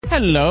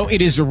Hello,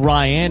 it is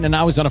Ryan, and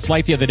I was on a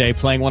flight the other day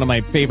playing one of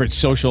my favorite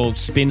social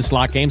spin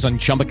slot games on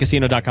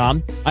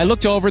ChumbaCasino.com. I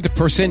looked over at the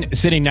person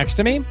sitting next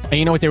to me, and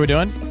you know what they were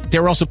doing? They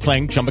were also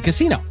playing Chumba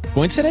Casino.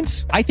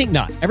 Coincidence? I think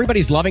not.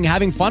 Everybody's loving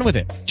having fun with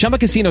it. Chumba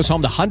Casino is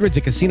home to hundreds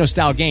of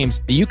casino-style games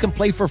that you can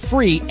play for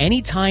free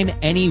anytime,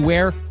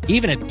 anywhere,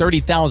 even at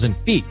 30,000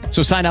 feet.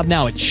 So sign up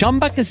now at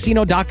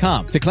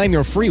ChumbaCasino.com to claim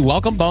your free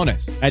welcome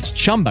bonus. That's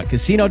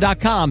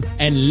ChumbaCasino.com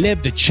and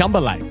live the Chumba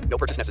life. No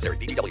purchase necessary.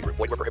 VGW. Void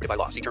where prohibited by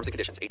law. See terms and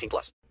conditions.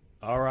 18+.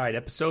 All right,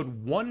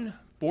 episode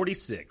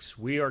 146.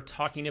 We are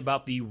talking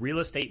about the real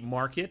estate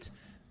market,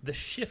 the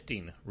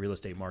shifting real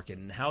estate market,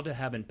 and how to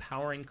have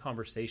empowering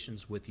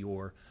conversations with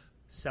your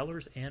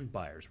sellers and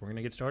buyers. We're going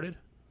to get started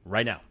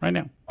right now. Right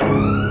now.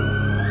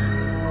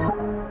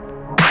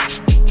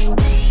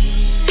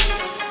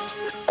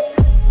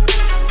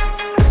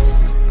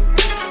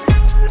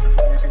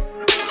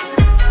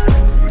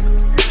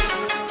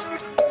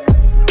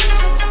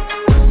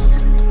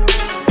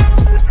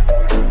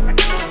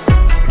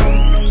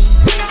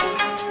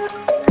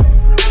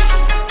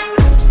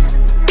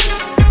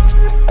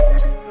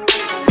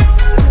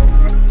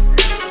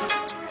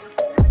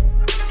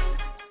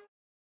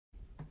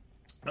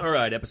 All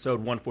right, episode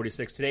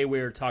 146. Today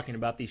we're talking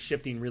about the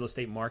shifting real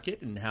estate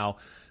market and how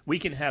we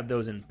can have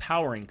those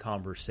empowering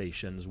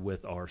conversations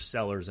with our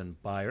sellers and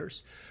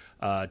buyers.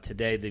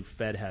 Today the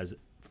Fed has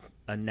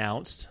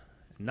announced,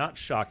 not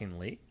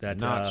shockingly, that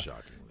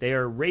they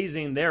are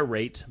raising their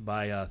rate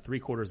by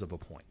 0.75 of a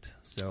point.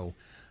 So,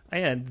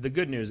 and the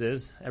good news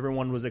is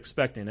everyone was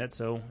expecting it.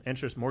 So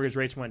mortgage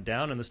rates went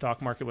down and the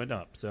stock market went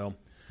up. So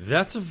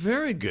that's a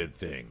very good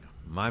thing.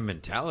 My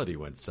mentality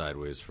went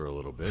sideways for a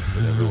little bit,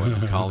 but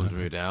everyone calmed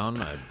me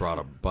down. I brought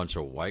a bunch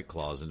of White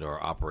Claws into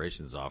our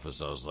operations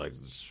office. I was like,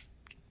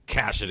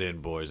 cash it in,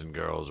 boys and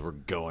girls. We're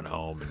going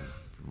home and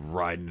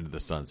riding into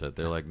the sunset.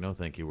 They're like, no,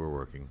 thank you, we're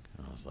working.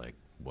 I was like,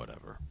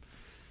 whatever.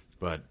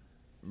 But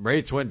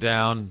rates went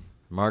down.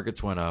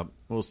 Markets went up.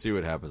 We'll see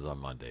what happens on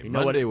Monday.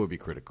 Monday will be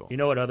critical. You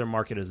know what other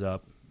market is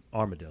up?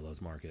 Armadillo's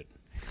market.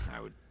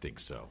 I would think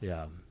so.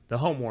 Yeah, the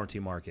home warranty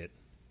market.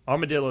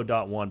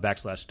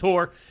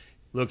 Armadillo.one/tour.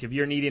 Look, if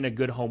you're needing a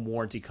good home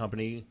warranty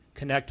company,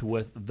 connect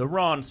with the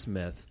Ron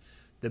Smith,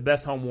 the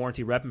best home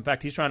warranty rep. In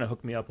fact, he's trying to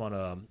hook me up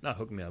on not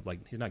hook me up,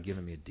 like he's not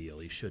giving me a deal.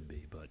 He should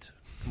be, but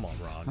come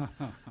on,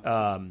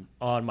 Ron.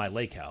 On my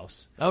lake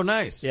house. Oh,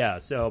 nice. Yeah,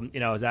 so,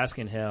 I was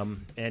asking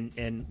him,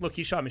 and look,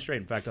 he shot me straight.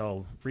 In fact,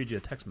 I'll read you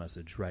a text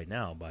message right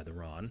now by the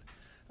Ron,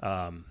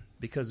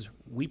 because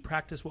we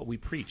practice what we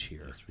preach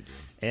here. Yes, we do.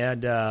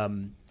 And,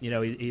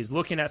 he's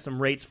looking at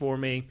some rates for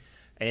me.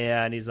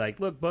 And he's like,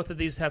 look, both of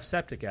these have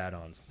septic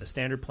add-ons. The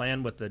standard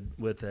plan with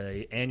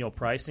the annual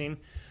pricing,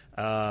 with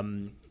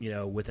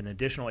an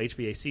additional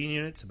HVAC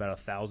unit, it's about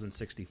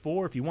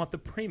 $1,064. If you want the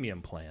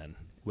premium plan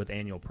with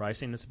annual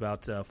pricing, it's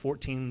about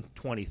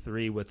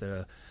 $1,423 with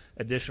an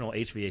additional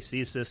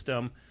HVAC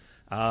system.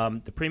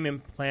 The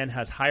premium plan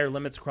has higher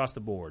limits across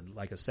the board,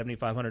 like a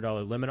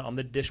 $7,500 limit on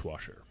the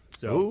dishwasher.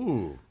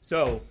 So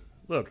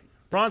look,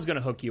 Ron's going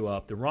to hook you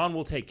up. The Ron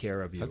will take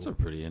care of you. That's a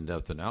pretty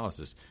in-depth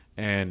analysis.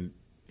 And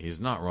he's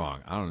not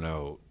wrong. I don't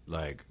know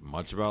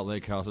much about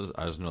lake houses.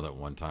 I just know that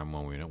one time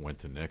when we went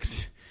to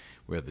Nick's,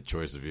 we had the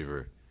choice of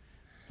either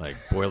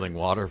boiling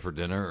water for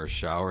dinner or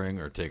showering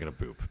or taking a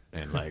poop,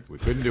 and we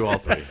couldn't do all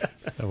three.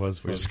 That was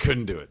fun. We just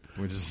couldn't do it.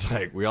 We just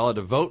we all had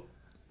to vote.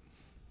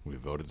 We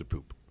voted to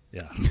poop.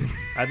 Yeah,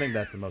 I think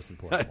that's the most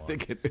important one. I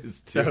think it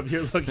is too. So if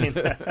you're looking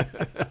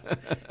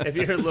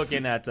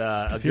at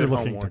a good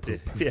home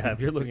warranty, if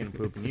you're looking to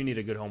poop and you need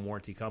a good home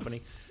warranty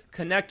company,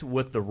 connect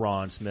with the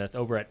Ron Smith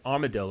over at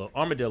Armadillo,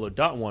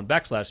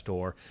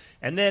 armadillo.one/tour.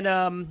 And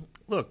then,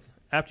 look,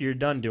 after you're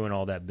done doing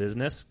all that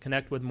business,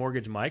 connect with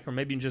Mortgage Mike, or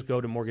maybe you can just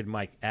go to Mortgage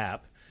Mike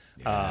app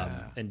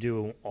and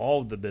do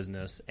all the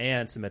business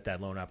and submit that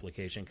loan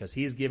application, because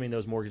he's giving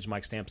those Mortgage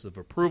Mike stamps of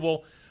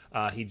approval.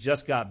 He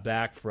just got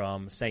back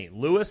from St.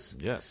 Louis.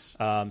 Yes.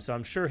 So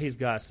I'm sure he's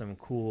got some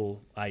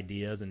cool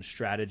ideas and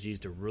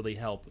strategies to really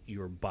help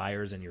your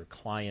buyers and your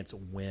clients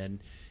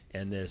win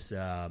in this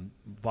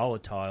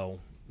volatile,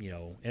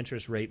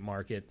 interest rate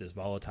market, this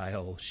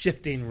volatile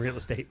shifting real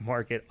estate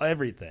market,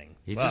 everything.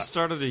 He just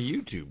started a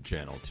YouTube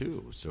channel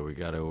too, so we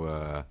got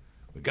to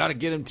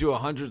get him to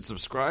 100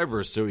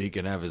 subscribers so he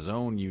can have his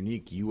own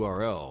unique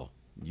URL,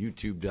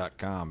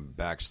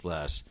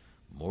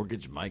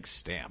 youtube.com/Mortgage Mike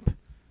Stamp.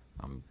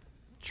 I'm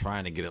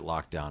trying to get it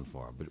locked down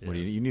for him. But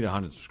Yes. you need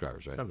 100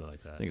 subscribers, right? Something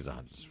like that. I think it's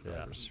 100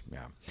 subscribers.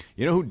 Yeah.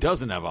 You know who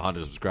doesn't have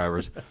 100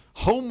 subscribers?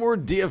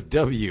 Homeward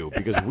DFW,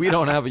 because we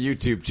don't have a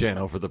YouTube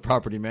channel for the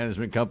property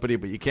management company,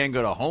 but you can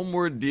go to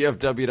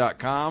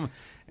homewarddfw.com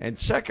and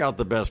check out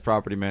the best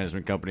property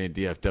management company in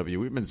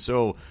DFW. We've been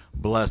so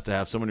blessed to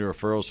have so many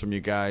referrals from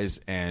you guys,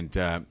 and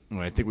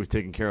I think we've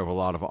taken care of a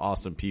lot of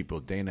awesome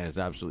people. Dana is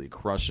absolutely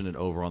crushing it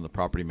over on the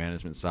property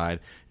management side,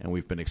 and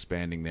we've been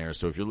expanding there.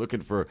 So if you're looking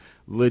for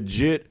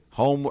legit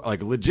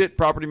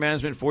property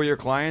management for your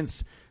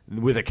clients,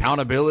 with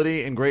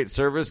accountability and great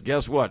service,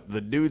 guess what?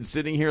 The dudes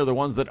sitting here are the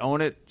ones that own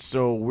it,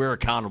 so we're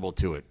accountable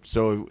to it.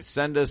 So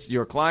send us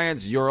your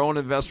clients, your own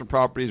investment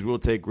properties. We'll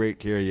take great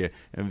care of you.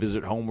 And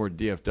visit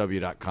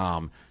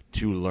homewarddfw.com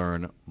to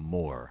learn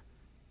more.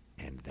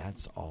 And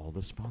that's all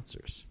the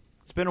sponsors.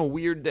 It's been a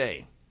weird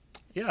day.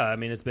 Yeah, I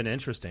mean, it's been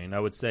interesting. I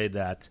would say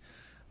that,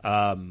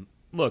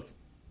 look,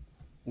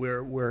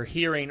 we're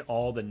hearing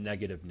all the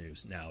negative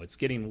news now. It's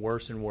getting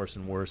worse and worse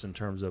and worse in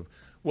terms of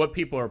what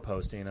people are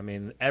posting. I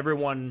mean,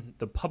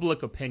 the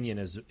public opinion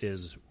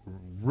is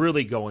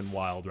really going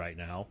wild right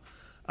now.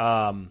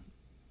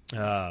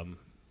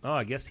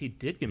 I guess he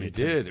did give me He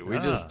did. We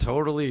just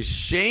totally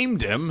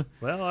shamed him.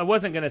 Well, I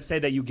wasn't going to say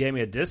that you gave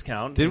me a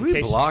discount. Did we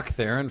block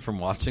Theron from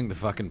watching the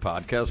fucking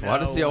podcast? Why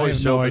does he I always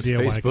have show no his idea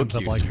why it Facebook comes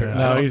up like user? that.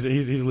 No,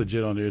 he's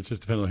legit on it. It's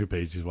just depending on who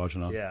page he's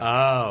watching on. Yeah.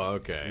 Oh,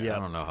 okay. Yeah. I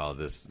don't know how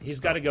this. He's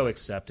got to go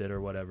accept it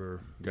or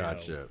whatever.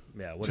 Gotcha.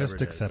 Yeah, whatever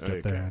Just it is. accept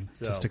it, Theron.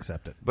 So- Just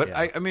accept it. But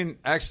Yeah. I mean,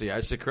 actually, I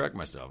should correct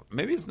myself.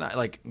 Maybe it's not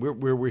like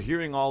we're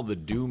hearing all the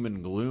doom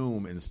and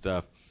gloom and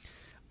stuff.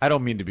 I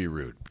don't mean to be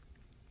rude.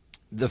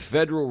 The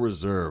Federal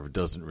Reserve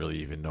doesn't really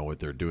even know what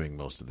they're doing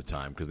most of the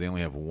time because they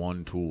only have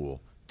one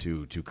tool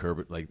to curb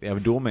it. Like, they have a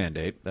dual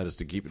mandate, that is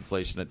to keep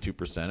inflation at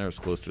 2% or as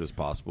close to it as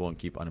possible and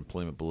keep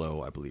unemployment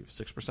below, I believe,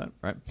 6%,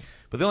 right?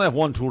 But they only have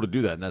one tool to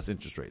do that, and that's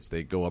interest rates.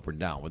 They go up or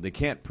down. What they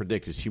can't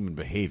predict is human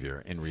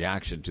behavior in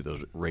reaction to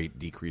those rate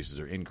decreases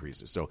or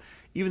increases. So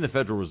even the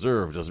Federal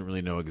Reserve doesn't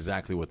really know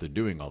exactly what they're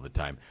doing all the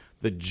time.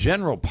 The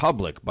general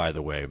public, by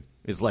the way,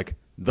 is like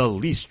the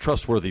least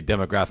trustworthy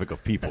demographic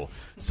of people.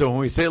 So when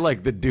we say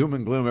like the doom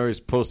and gloom,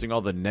 everybody's posting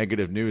all the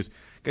negative news,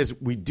 guys,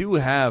 we do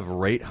have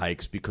rate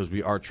hikes because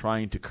we are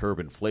trying to curb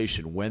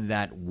inflation. When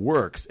that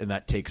works and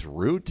that takes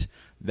root,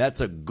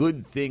 that's a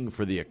good thing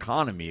for the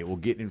economy. It will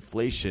get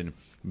inflation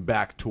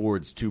back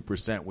towards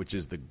 2%, which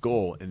is the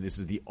goal. And this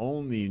is the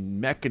only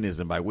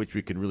mechanism by which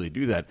we can really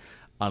do that.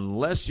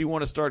 Unless you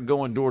want to start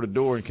going door to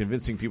door and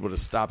convincing people to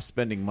stop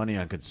spending money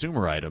on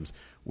consumer items,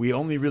 we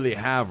only really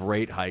have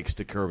rate hikes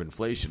to curb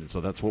inflation. And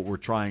so that's what we're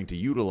trying to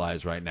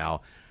utilize right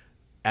now.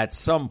 At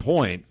some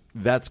point,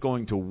 that's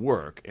going to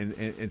work.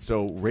 And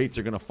so rates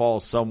are going to fall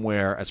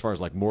somewhere, as far as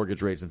like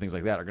mortgage rates and things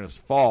like that, are going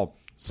to fall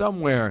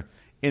somewhere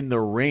in the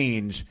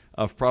range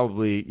of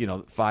probably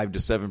 5 to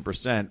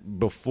 7%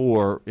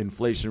 before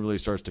inflation really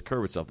starts to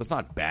curb itself. That's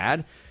not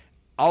bad.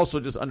 Also,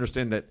 just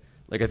understand that,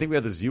 like, I think we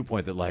have this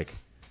viewpoint that, like,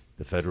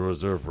 the Federal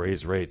Reserve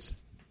raised rates.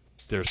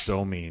 They're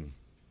so mean.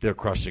 They're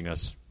crushing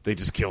us. They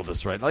just killed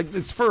us, right? Like,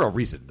 it's for a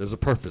reason. There's a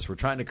purpose. We're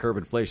trying to curb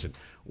inflation.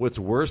 What's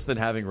worse than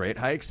having rate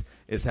hikes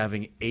is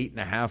having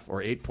 8.5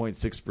 or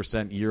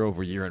 8.6%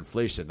 year-over-year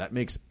inflation. That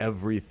makes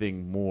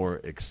everything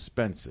more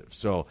expensive.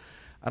 So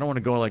I don't want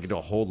to go into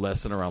a whole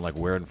lesson around like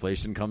where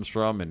inflation comes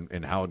from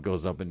and how it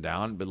goes up and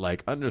down. But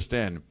like,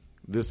 understand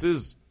this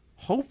is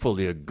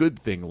hopefully a good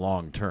thing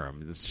long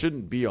term. This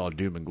shouldn't be all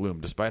doom and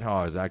gloom. Despite how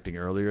I was acting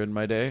earlier in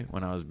my day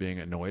when I was being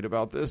annoyed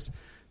about this,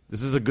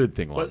 this is a good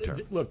thing long term.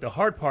 Look, the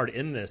hard part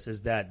in this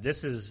is that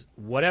this is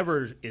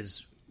whatever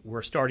is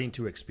we're starting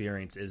to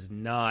experience is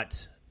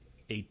not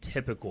a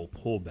typical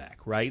pullback,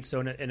 right? So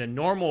in a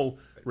normal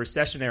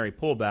recessionary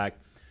pullback,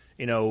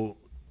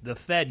 the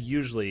Fed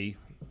usually,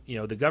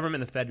 the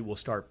government and the Fed will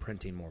start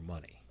printing more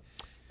money.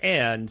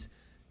 And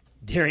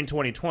during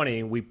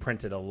 2020, we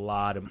printed a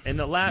lot of, in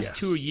the last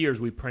 2 years,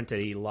 we printed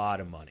a lot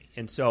of money.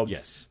 And so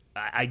Yes.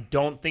 I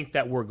don't think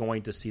that we're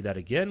going to see that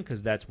again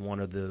because that's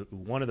one of the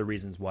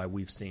reasons why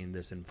we've seen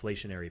this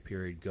inflationary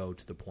period go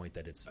to the point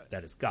that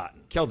it's gotten.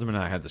 Kelton and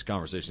I had this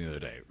conversation the other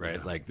day, right?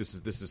 Yeah. Like this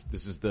is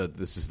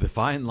the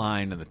fine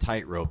line and the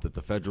tightrope that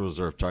the Federal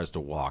Reserve tries to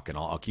walk, and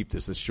I'll keep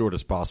this as short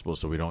as possible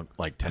so we don't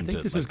tend to. I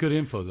think this is good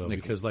info though,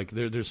 because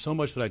there's so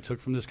much that I took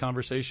from this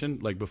conversation.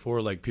 Like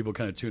before, like people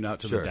kind of tune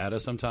out to the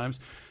data sometimes.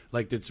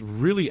 Like it's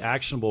really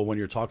actionable when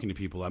you're talking to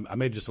people. I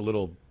made just a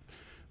little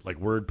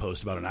word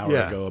post about an hour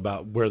ago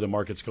about where the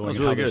market's going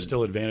and how there's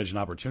still advantage and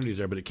opportunities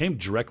there, but it came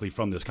directly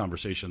from this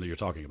conversation that you're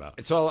talking about.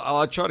 And so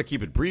I'll try to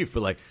keep it brief,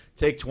 but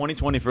take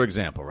 2020 for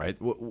example, right?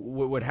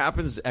 What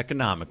happens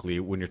economically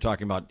when you're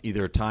talking about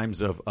either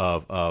times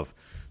of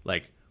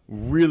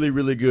really,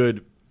 really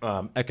good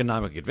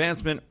economic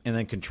advancement and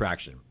then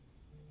contraction?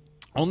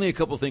 Only a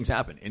couple things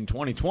happen. In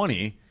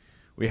 2020,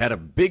 we had a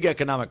big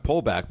economic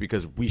pullback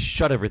because we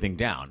shut everything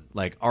down,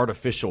 like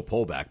artificial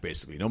pullback,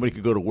 basically. Nobody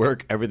could go to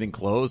work, everything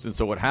closed. And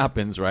so what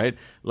happens, right?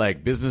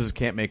 Like businesses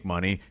can't make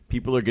money,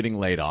 people are getting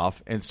laid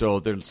off, and so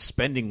they're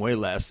spending way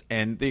less,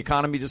 and the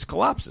economy just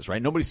collapses,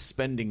 right? Nobody's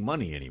spending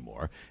money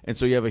anymore. And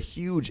so you have a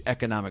huge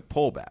economic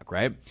pullback,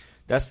 right?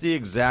 That's the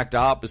exact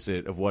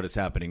opposite of what is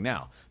happening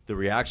now. The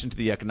reaction to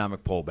the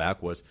economic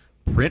pullback was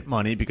print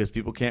money because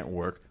people can't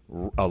work,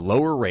 a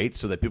lower rate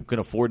so that people can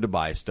afford to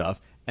buy stuff.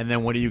 And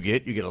then what do you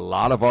get? You get a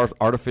lot of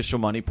artificial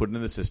money put into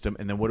the system.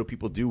 And then what do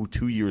people do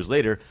 2 years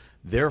later?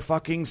 They're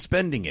fucking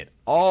spending it,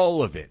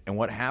 all of it. And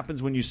what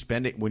happens when you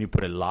spend it, when you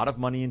put a lot of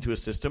money into a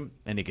system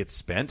and it gets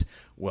spent?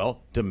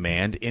 Well,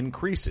 demand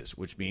increases,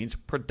 which means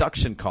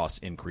production costs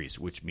increase,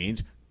 which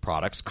means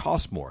products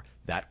cost more.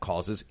 That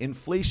causes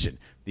inflation.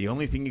 The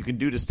only thing you can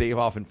do to stave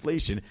off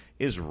inflation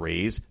is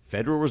raise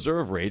Federal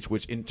Reserve rates,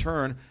 which in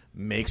turn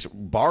makes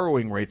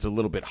borrowing rates a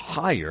little bit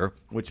higher,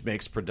 which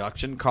makes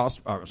production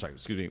costs.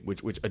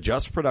 Which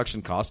adjusts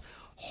production costs.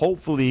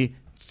 Hopefully,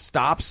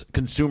 stops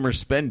consumer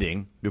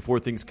spending before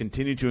things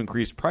continue to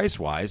increase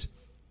price-wise.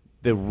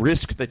 The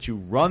risk that you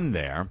run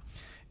there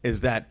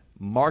is that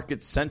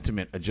market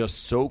sentiment adjusts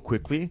so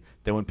quickly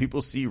that when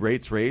people see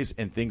rates raise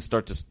and things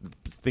start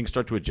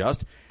to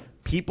adjust,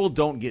 people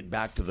don't get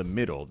back to the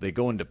middle. They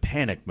go into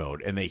panic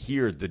mode, and they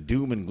hear the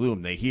doom and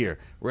gloom. They hear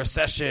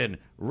recession,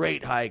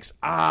 rate hikes,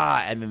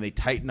 and then they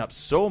tighten up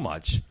so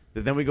much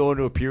that then we go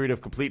into a period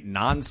of complete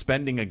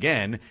non-spending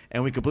again,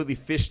 and we completely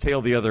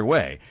fishtail the other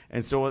way.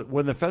 And so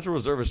when the Federal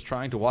Reserve is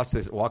trying to walk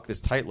this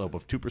tightrope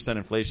of 2%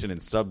 inflation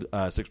and sub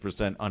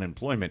 6%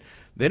 unemployment,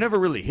 they never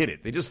really hit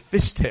it. They just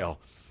fishtail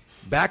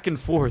back and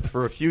forth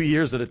for a few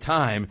years at a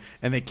time,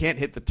 and they can't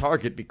hit the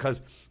target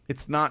because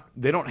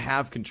they don't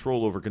have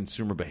control over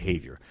consumer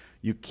behavior.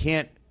 You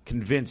can't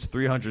convince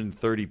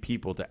 330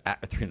 people to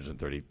act.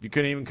 330. You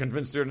couldn't even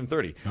convince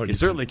 330. You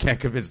certainly can't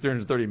convince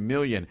 330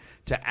 million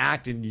to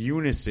act in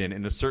unison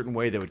in a certain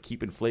way that would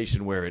keep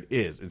inflation where it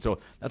is. And so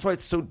that's why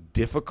it's so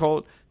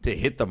difficult to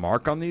hit the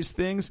mark on these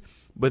things.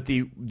 But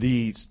the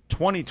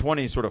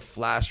 2020 sort of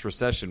flash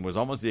recession was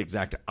almost the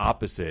exact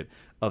opposite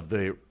of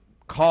the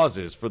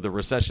causes for the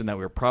recession that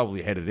we're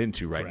probably headed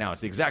into right now. It's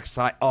the exact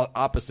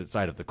opposite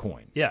side of the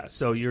coin. Yeah,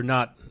 so you're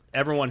not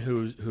everyone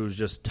who's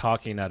just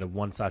talking out of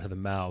one side of the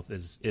mouth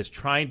is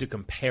trying to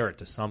compare it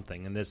to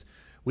something, and this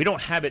we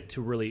don't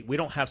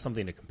have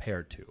something to compare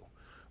it to,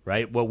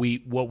 right? What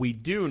we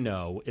do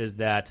know is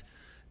that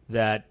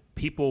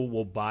people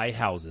will buy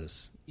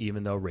houses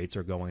even though rates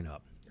are going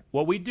up.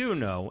 What we do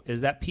know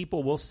is that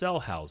people will sell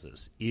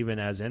houses even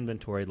as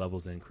inventory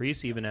levels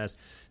increase, even as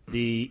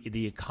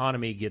the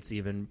economy gets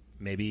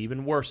maybe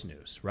even worse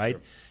news, right?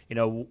 Sure. You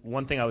know,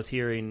 one thing I was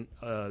hearing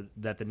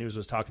that the news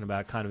was talking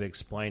about, kind of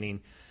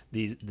explaining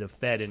the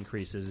Fed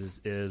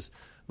increases is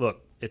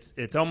look,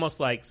 it's almost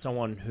like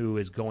someone who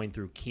is going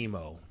through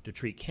chemo to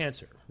treat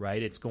cancer,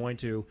 right? It's going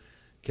to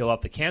kill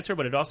off the cancer,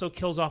 but it also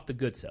kills off the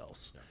good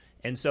cells. Yeah.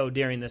 And so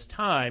during this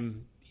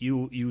time,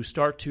 you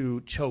start to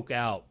choke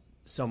out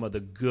some of the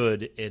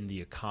good in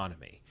the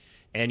economy.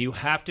 And you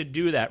have to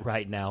do that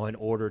right now in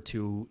order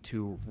to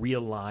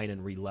realign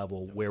and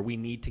relevel where we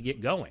need to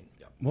get going.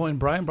 Well, and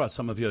Brian brought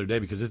something up the other day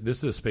because this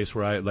is a space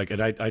where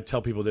I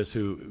tell people this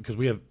because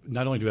we have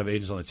not only do we have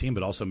agents on the team,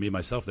 but also me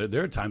myself.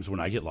 There are times when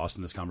I get lost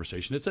in this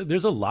conversation.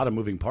 There's a lot of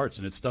moving parts,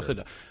 and it's stuff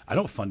that I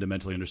don't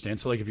fundamentally understand.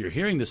 So, like, if you're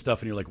hearing this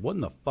stuff and you're like, "What in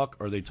the fuck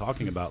are they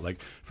talking about?"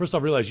 Like, first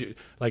off, realize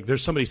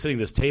there's somebody sitting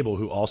at this table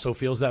who also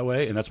feels that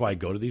way, and that's why I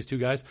go to these two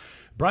guys.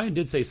 Brian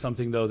did say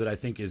something though that I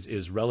think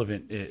is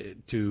relevant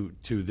to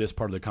this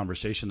part of the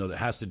conversation, though, that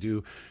has to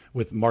do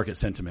with market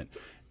sentiment.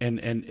 And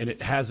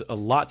it has a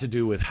lot to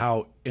do with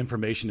how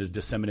information is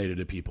disseminated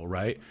to people,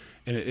 right?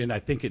 And I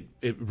think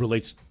it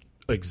relates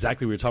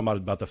exactly what you're talking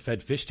about the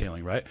Fed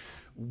fishtailing, right?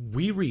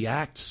 We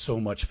react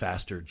so much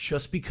faster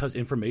just because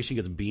information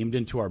gets beamed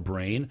into our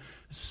brain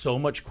so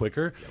much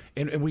quicker.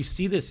 Yep. And we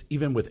see this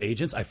even with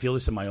agents. I feel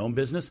this in my own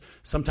business,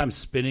 sometimes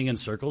spinning in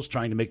circles,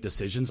 trying to make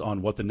decisions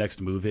on what the next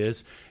move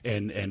is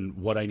and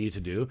what I need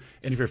to do.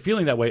 And if you're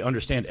feeling that way,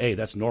 understand,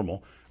 that's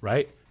normal,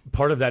 right?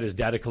 Part of that is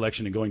data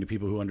collection and going to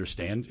people who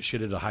understand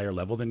shit at a higher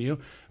level than you,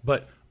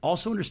 but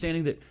also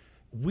understanding that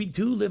we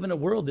do live in a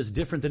world that's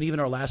different than even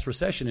our last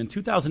recession. In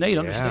 2008,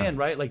 understand,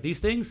 right? Like these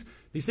things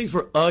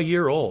were a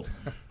year old,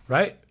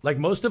 right? Like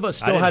most of us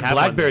still had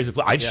BlackBerries.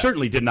 I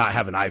certainly did not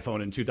have an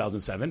iPhone in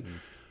 2007.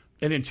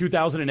 And in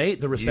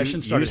 2008, the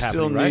recession started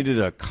happening, You still needed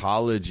a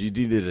college, you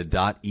needed a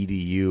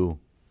 .edu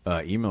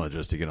email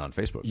address to get on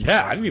Facebook.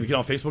 Yeah, I didn't even get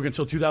on Facebook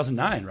until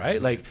 2009,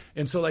 right? Like,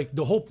 and so like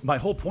my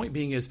whole point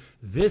being is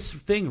this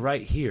thing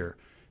right here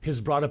has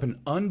brought up an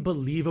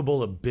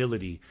unbelievable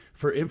ability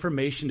for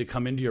information to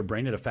come into your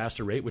brain at a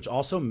faster rate, which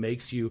also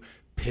makes you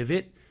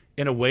pivot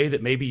in a way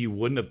that maybe you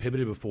wouldn't have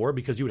pivoted before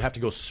because you would have to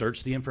go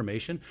search the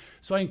information.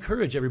 So I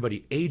encourage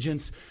everybody,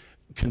 agents,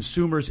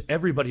 consumers,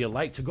 everybody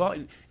alike, to go out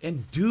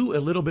and do a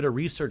little bit of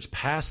research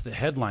past the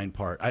headline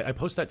part. I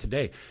post that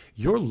today.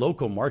 Your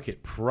local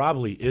market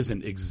probably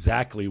isn't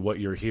exactly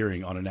what you're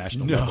hearing on a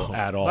national level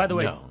at all. By the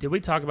way, did we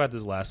talk about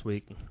this last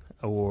week?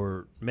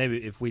 Or maybe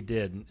if we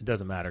did, it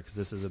doesn't matter because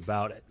this is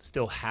about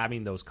still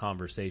having those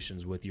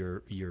conversations with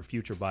your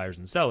future buyers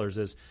and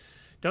sellers.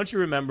 Don't you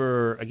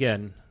remember,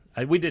 again,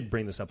 we did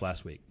bring this up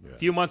last week. Yeah. A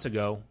few months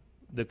ago,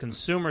 the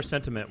consumer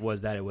sentiment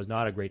was that it was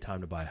not a great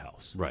time to buy a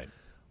house. Right.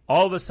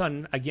 All of a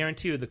sudden, I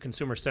guarantee you the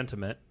consumer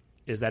sentiment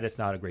is that it's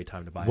not a great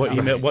time to buy a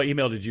house. What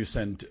email did you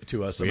send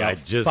to us about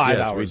 5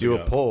 hours we do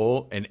ago? A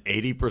poll, and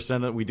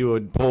 80% we do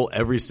a poll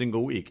every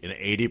single week, and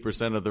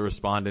 80% of the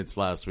respondents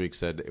last week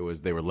said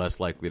they were less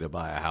likely to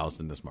buy a house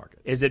in this market.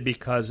 Is it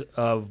because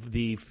of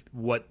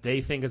what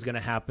they think is going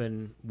to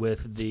happen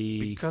with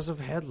because of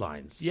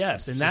headlines?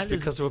 Yes, and that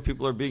is because of what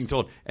people are being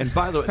told. And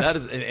by the way, that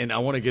is, and I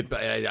want to get.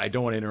 I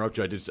don't want to interrupt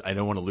you. I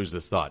don't want to lose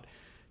this thought.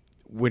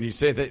 when you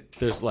say that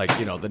there's like,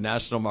 you know, the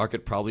national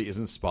market probably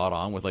isn't spot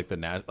on with like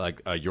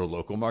your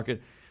local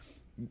market,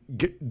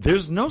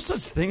 there's no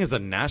such thing as a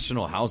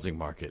national housing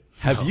market.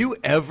 Have you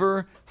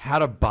ever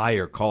had a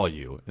buyer call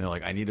you and they're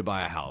like, I need to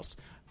buy a house,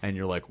 and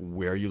you're like,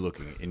 where are you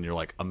looking? And you're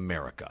like,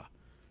 America.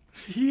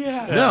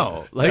 Yeah.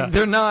 No,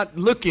 they're not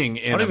looking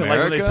in I don't even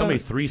America. like when they tell me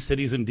 3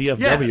 cities in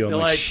DFW. Yeah, I'm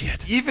like,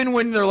 shit. Even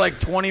when they're like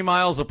 20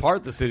 miles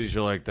apart, the cities,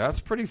 you're like, that's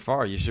pretty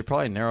far. You should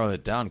probably narrow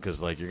it down because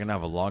like you're gonna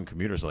have a long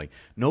commute or something.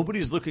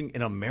 Nobody's looking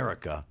in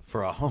America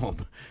for a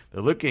home.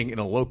 They're looking in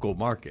a local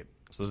market.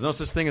 So there's no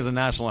such thing as a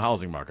national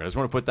housing market. I just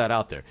want to put that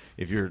out there.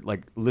 If you're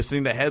like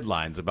listening to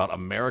headlines about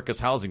America's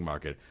housing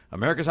market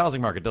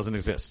doesn't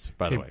exist.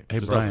 By the way, Hey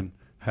Brian,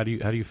 how do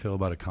you feel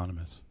about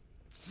economists?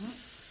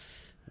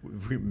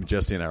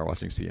 Jesse and I were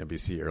watching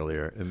CNBC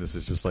earlier, and this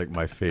is just like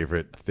my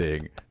favorite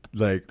thing.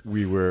 Like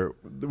we were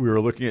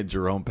looking at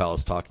Jerome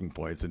Powell's talking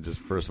points, and just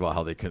first of all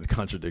how they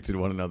contradicted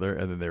one another,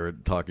 and then they were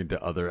talking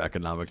to other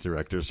economic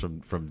directors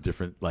from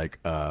different like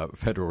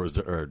Federal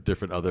Reserve or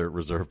different other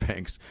reserve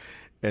banks,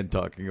 and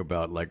talking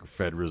about like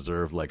Fed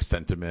Reserve like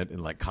sentiment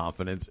and like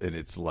confidence, and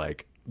it's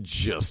like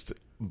just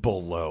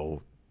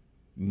below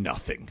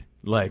nothing.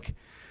 Like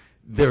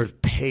they're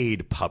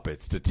paid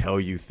puppets to tell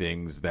you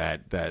things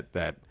that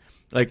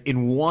like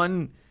in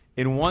one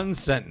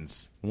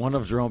sentence, one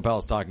of Jerome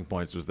Powell's talking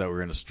points was that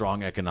we're in a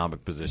strong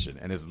economic position,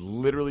 and it's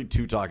literally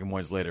 2 talking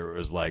points later it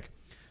was like,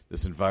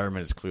 this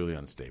environment is clearly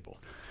unstable.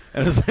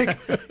 And it's like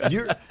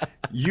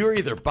you're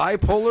either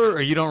bipolar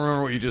or you don't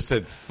remember what you just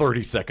said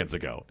 30 seconds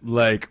ago.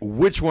 Like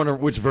which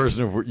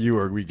version of you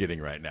are we getting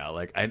right now?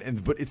 Like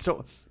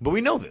but we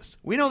know this.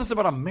 We know this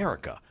about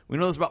America. We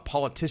know this about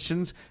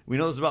politicians. We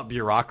know this about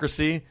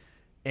bureaucracy.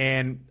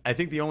 And I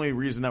think the only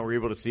reason that we're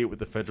able to see it with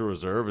the Federal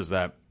Reserve is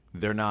that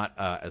they're not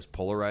as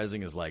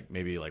polarizing as like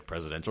maybe like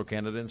presidential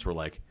candidates, where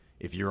like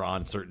if you're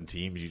on certain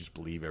teams, you just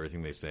believe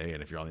everything they say,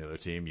 and if you're on the other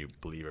team, you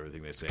believe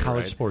everything they say.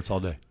 College right? sports all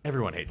day.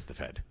 Everyone hates the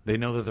Fed. They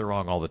know that they're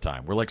wrong all the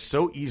time. We're like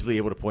so easily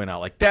able to point out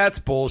like that's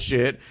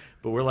bullshit,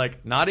 but we're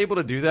like not able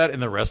to do that in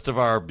the rest of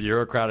our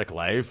bureaucratic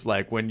life.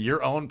 Like when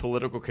your own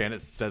political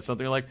candidate says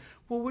something, you're like,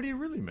 well, what he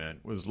really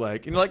meant was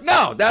like, and you're like,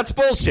 no, that's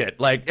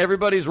bullshit. Like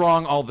everybody's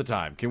wrong all the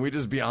time. Can we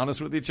just be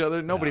honest with each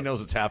other? Nobody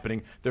knows what's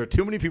happening. There are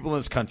too many people in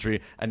this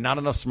country and not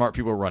enough smart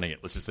people running it.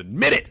 Let's just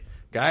admit it.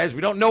 Guys,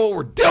 we don't know what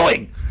we're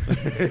doing.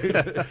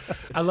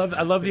 I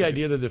love the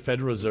idea that the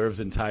Federal Reserve's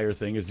entire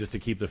thing is just to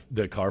keep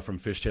the car from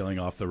fishtailing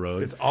off the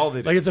road. It's all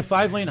they do. Like it's a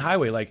 5-lane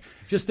highway. Like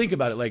just think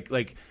about it.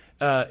 Like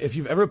if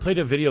you've ever played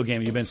a video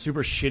game, you've been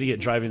super shitty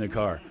at driving the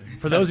car.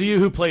 For those of you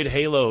who played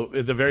Halo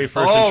the very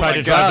first and tried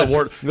to drive the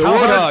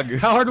Warthog.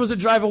 How hard was it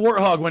to drive a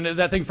Warthog when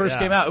that thing first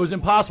came out? It was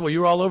impossible.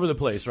 You were all over the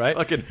place, right?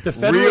 Fucking the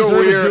Federal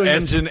Reserve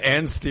is engine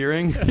and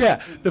steering.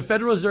 Yeah, the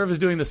Federal Reserve is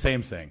doing the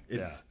same thing.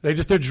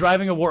 They're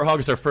driving a Warthog.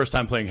 It's their first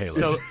time playing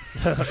Halo.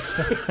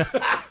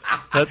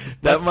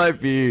 That might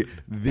be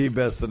the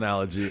best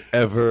analogy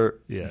ever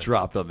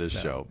dropped on this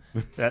show.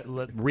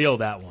 Reel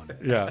that one.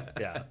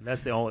 Yeah.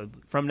 That's the only.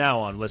 From now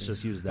on, let's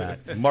just use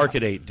that.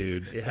 Market 8,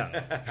 dude.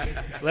 Yeah.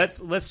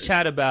 Let's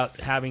chat about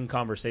having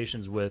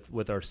conversations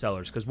with our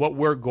sellers, because what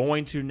we're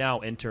going to now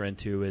enter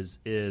into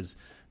is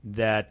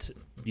that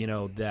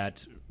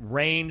that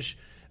range.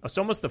 It's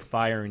almost the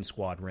firing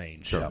squad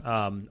range. Sure.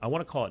 I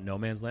want to call it no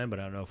man's land, but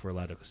I don't know if we're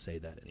allowed to say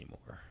that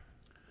anymore.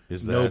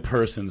 Is no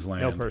person's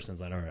land? No person's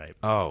land. All right.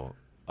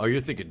 Oh,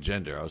 you're thinking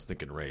gender. I was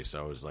thinking race.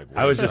 I was like,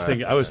 I was just like,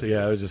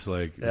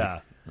 yeah.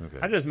 Okay.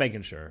 I'm just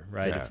making sure,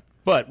 right? Yeah.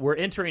 But we're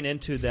entering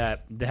into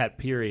that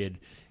period,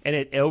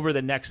 and over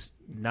the next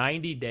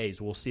 90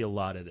 days, we'll see a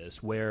lot of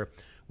this, where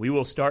we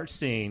will start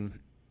seeing.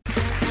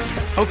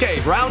 Okay,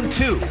 round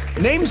 2.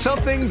 Name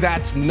something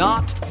that's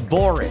not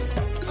boring.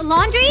 A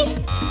laundry?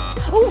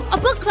 Ooh, a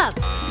book club.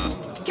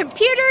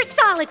 Computer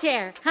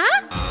solitaire,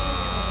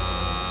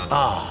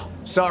 huh?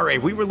 Sorry,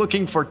 we were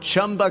looking for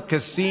Chumba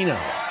Casino.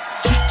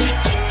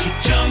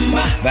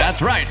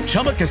 That's right.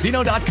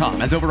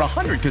 ChumbaCasino.com has over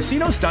 100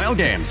 casino-style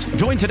games.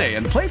 Join today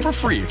and play for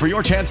free for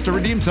your chance to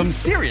redeem some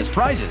serious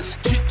prizes.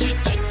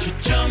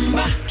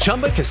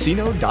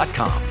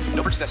 ChumbaCasino.com.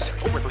 No purchase necessary.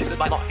 Void where prohibited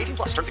by law. 18+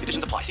 terms and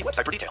conditions apply. See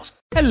website for details.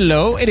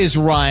 Hello, it is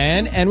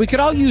Ryan, and we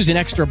could all use an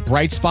extra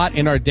bright spot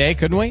in our day,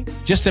 couldn't we?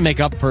 Just to make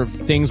up for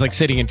things like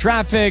sitting in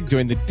traffic,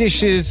 doing the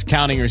dishes,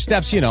 counting your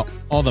steps,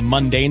 all the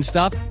mundane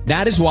stuff.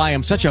 That is why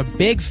I'm such a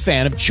big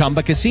fan of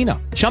Chumba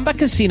Casino. Chumba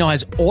Casino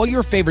has all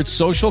your favorite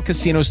social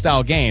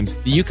casino-style games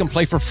that you can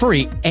play for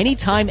free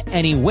anytime,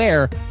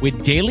 anywhere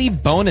with daily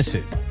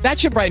bonuses. That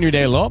should brighten your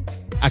day a little.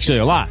 Actually,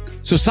 a lot.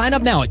 So sign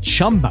up now at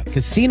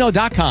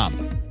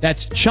ChumbaCasino.com.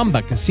 That's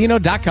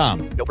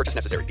ChumbaCasino.com. No purchase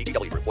necessary.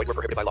 VGW Group. Void where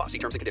prohibited by law. See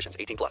terms and conditions.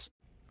 18+.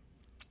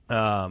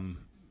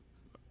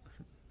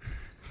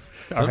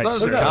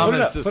 Sometimes the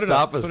comments just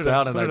stop us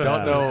down, and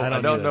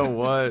I don't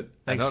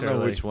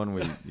know which one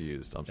we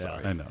used. I'm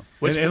sorry. I know.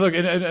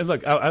 And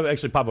look, I'll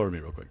actually pop over to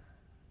me real quick.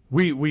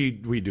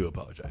 We do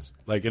apologize.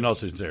 Like in all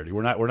sincerity,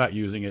 we're not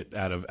using it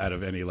out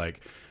of any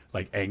like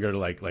anger to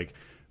like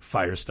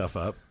fire stuff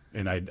up.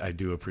 And I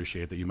do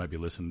appreciate that you might be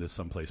listening to this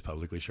someplace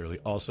publicly, Shirley.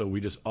 Also,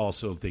 we just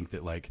also think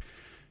that like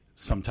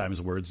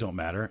sometimes words don't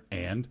matter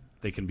and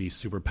they can be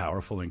super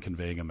powerful in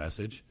conveying a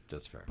message.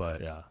 That's fair.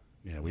 But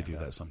we do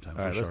that sometimes.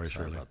 All right, We're sorry,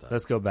 Shirley.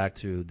 Let's go back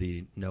to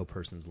the no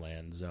person's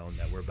land zone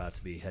that we're about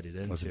to be headed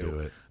into. Let's do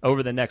it.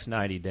 Over the next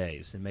 90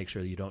 days, and make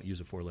sure that you don't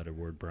use a 4-letter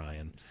word,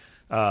 Brian.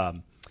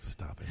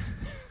 Stop it.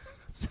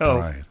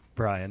 So,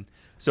 Brian.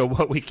 So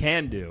what we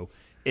can do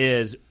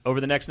is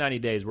over the next 90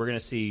 days, we're going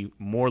to see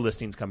more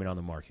listings coming on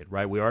the market,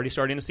 right? We're already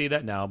starting to see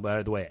that now.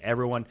 By the way,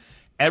 everyone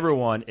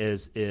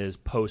is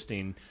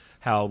posting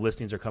how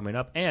listings are coming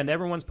up, and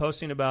everyone's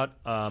posting about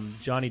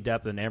Johnny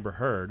Depp and Amber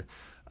Heard.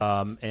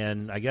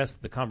 And I guess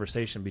the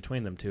conversation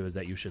between them two is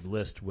that you should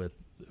list with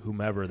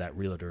whomever that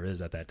realtor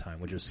is at that time,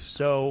 which is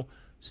so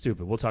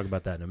stupid. We'll talk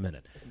about that in a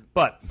minute.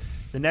 But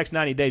the next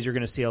 90 days, you're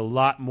going to see a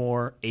lot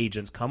more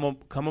agents come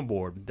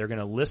aboard. They're going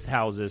to list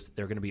houses.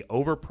 They're going to be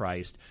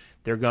overpriced.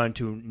 They're going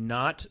to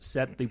not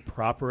set the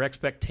proper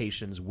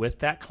expectations with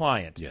that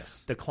client.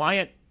 Yes. The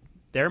client,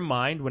 their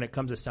mind when it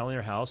comes to selling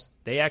their house,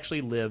 they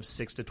actually live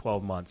 6 to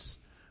 12 months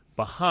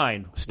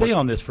behind. Stay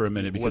on this for a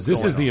minute because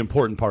this is the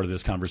important part of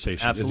this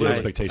conversation. Absolutely. Is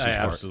the expectations I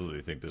part.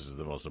 absolutely think this is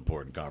the most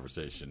important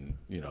conversation,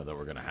 that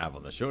we're going to have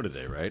on the show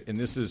today, right? And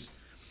this is,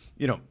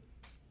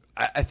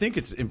 I think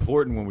it's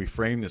important when we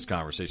frame this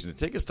conversation to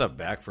take a step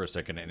back for a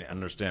second and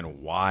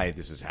understand why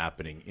this is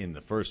happening in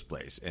the first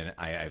place. And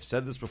I've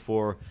said this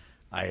before.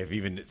 I have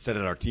even said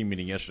at our team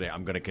meeting yesterday,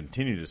 I'm going to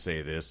continue to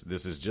say this.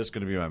 This is just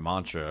going to be my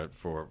mantra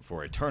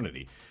for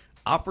eternity.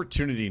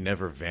 Opportunity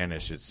never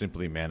vanishes. It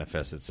simply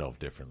manifests itself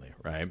differently,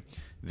 right?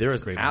 There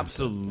is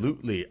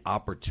absolutely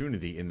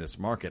opportunity in this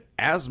market,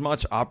 as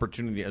much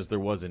opportunity as there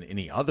was in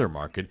any other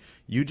market.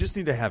 You just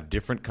need to have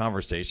different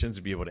conversations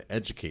to be able to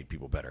educate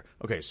people better.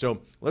 Okay,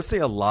 so let's say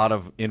a lot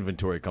of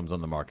inventory comes on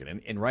the market.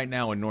 And right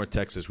now in North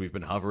Texas, we've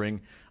been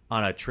hovering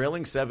on a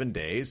trailing 7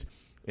 days.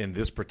 In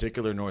this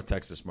particular North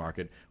Texas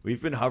market,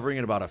 we've been hovering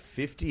at about a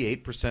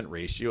 58%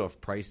 ratio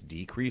of price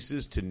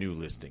decreases to new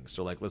listings.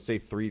 So like let's say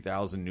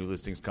 3,000 new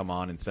listings come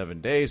on in 7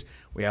 days.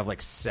 We have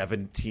like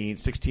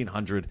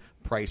 1,600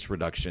 price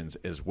reductions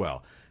as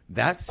well.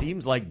 That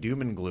seems like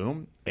doom and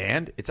gloom,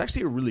 and it's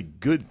actually a really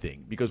good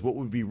thing because what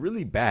would be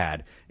really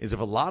bad is if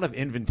a lot of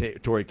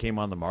inventory came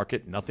on the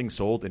market, nothing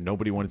sold, and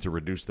nobody wanted to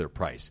reduce their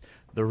price.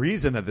 The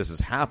reason that this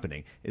is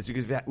happening is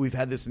because we've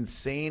had this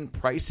insane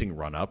pricing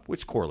run-up,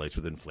 which correlates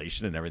with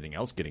inflation and everything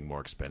else getting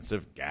more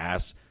expensive.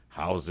 Gas,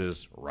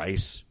 houses,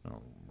 rice.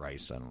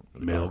 Rice, I don't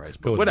really know rice,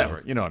 but whatever.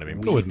 Milk. You know what I mean?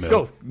 Go with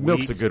milk.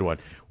 Milk's a good one.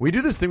 We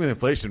do this thing with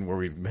inflation where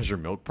we measure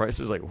milk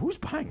prices. Like, who's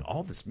buying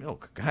all this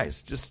milk?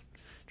 Guys, just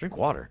drink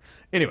water.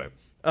 Anyway,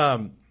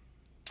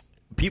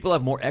 people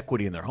have more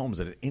equity in their homes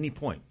than at any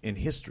point in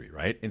history,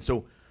 right? And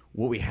so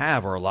what we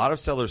have are a lot of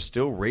sellers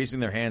still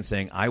raising their hand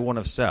saying, I want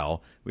to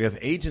sell. We have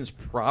agents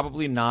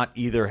probably not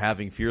either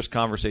having fierce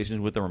conversations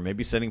with them or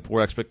maybe setting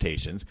poor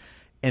expectations.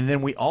 And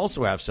then we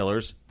also have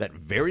sellers that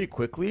very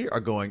quickly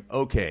are going,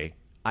 okay,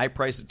 I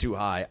priced it too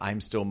high.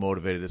 I'm still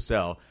motivated to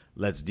sell.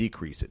 Let's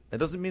decrease it. That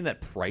doesn't mean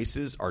that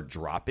prices are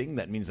dropping.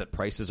 That means that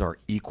prices are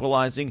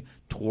equalizing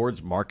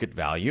towards market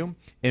value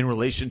in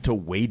relation to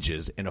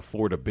wages and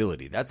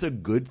affordability. That's a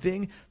good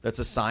thing. That's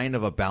a sign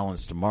of a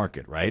balanced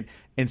market, right?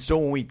 And so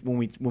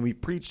when we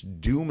preach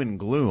doom and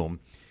gloom,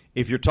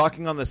 if you're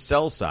talking on the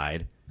sell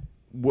side,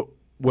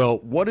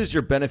 what is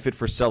your benefit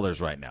for sellers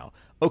right now?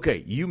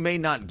 Okay, you may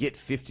not get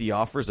 50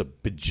 offers, $1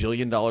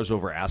 bajillion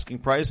over asking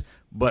price,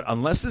 but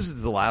unless this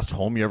is the last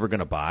home you're ever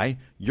going to buy,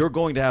 you're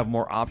going to have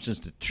more options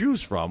to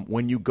choose from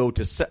when you go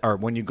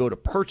to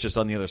purchase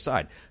on the other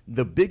side.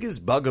 The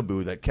biggest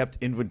bugaboo that kept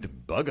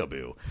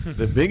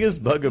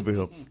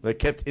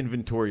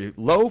inventory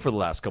low for the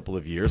last couple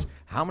of years.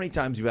 How many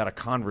times you had a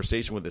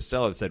conversation with a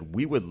seller that said,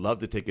 "We would love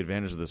to take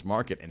advantage of this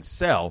market and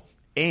sell."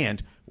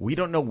 And we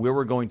don't know where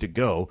we're going to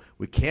go.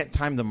 We can't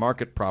time the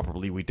market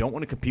properly. We don't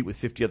want to compete with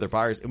 50 other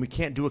buyers, and we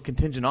can't do a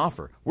contingent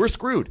offer. We're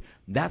screwed.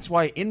 That's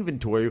why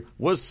inventory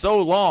was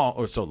so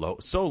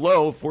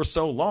low for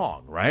so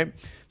long, right?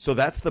 So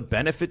that's the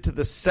benefit to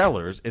the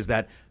sellers is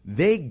that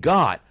they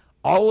got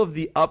all of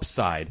the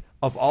upside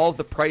of all of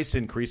the price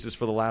increases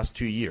for the last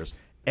 2 years.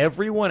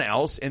 Everyone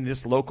else in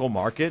this local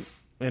market,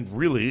 and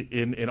really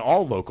in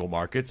all local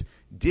markets,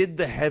 did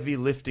the heavy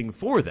lifting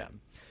for them.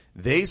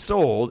 They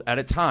sold at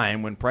a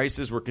time when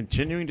prices were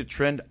continuing to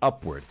trend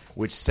upward,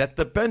 which set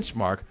the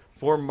benchmark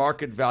for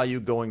market value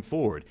going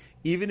forward.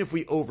 Even if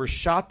we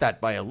overshot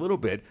that by a little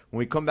bit, when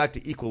we come back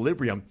to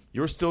equilibrium,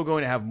 you're still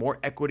going to have more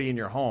equity in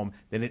your home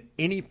than at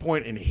any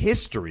point in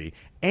history.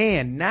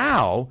 And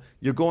now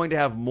you're going to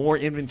have more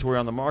inventory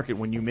on the market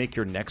when you make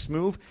your next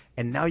move.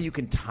 And now you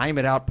can time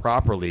it out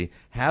properly,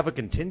 have a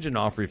contingent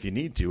offer if you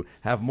need to,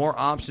 have more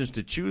options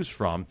to choose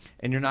from,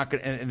 and you're not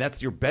going and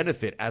that's your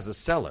benefit as a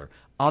seller.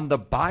 On the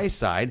buy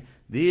side,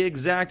 the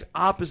exact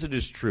opposite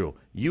is true.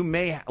 You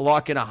may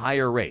lock in a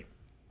higher rate.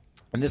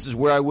 And this is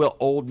where I will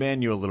old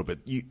man you a little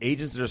bit. You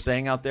agents that are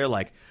saying out there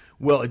like,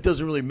 well, it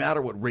doesn't really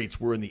matter what rates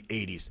were in the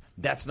 80s.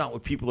 That's not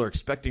what people are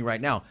expecting right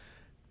now.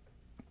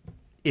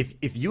 If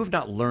you have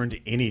not learned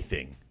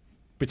anything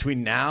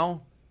between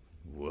now,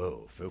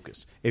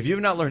 focus. If you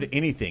have not learned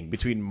anything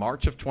between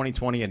March of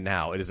 2020 and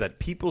now, it is that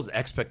people's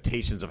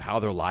expectations of how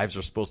their lives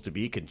are supposed to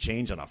be can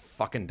change on a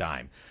fucking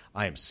dime.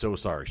 I am so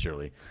sorry,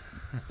 Shirley.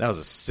 That was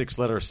a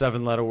 6-letter,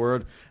 7-letter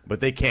word, but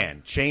they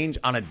can change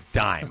on a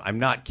dime. I'm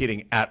not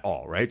kidding at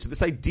all, right? So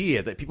this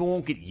idea that people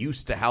won't get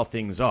used to how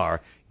things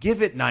are,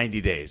 give it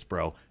 90 days,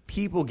 bro.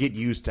 People get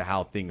used to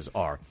how things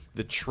are.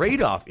 The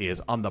trade-off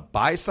is on the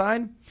buy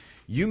side,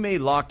 you may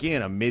lock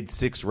in a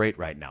mid-6 rate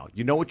right now.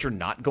 You know what you're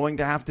not going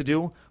to have to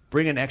do?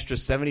 Bring an extra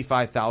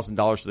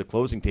 $75,000 to the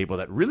closing table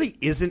that really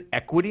isn't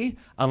equity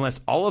unless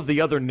all of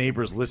the other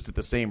neighbors list at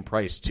the same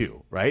price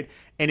too, right?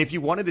 And if you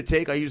wanted to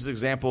take, I used the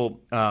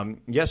example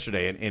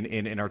yesterday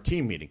in our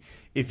team meeting.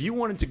 If you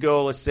wanted to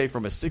go, let's say,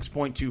 from a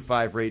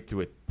 6.25 rate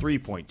to a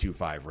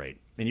 3.25 rate,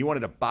 and you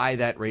wanted to buy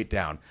that rate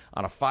down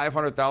on a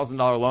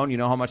 $500,000 loan, you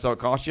know how much that would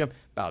cost you?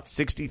 About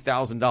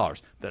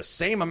 $60,000. The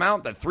same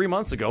amount that 3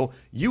 months ago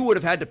you would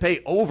have had to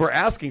pay over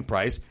asking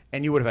price,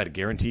 and you would have had to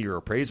guarantee your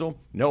appraisal,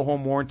 no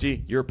home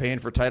warranty, you're paying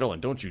for title,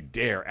 and don't you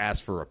dare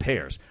ask for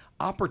repairs.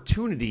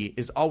 Opportunity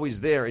is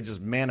always there. It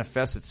just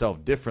manifests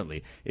itself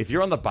differently. If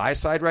you're on the buy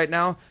side right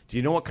now, do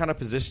you know what kind of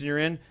position you're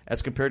in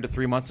as compared to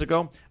 3 months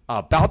ago?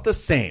 About the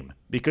same,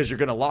 because you're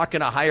going to lock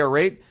in a higher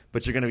rate,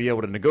 but you're going to be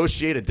able to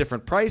negotiate a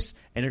different price,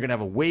 and you're going to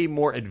have a way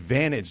more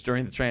advantage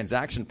during the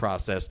transaction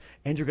process,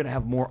 and you're going to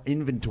have more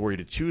inventory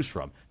to choose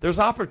from. There's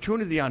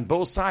opportunity on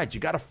both sides.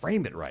 You got to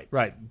frame it right.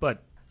 Right,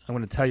 but I'm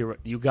going to tell you,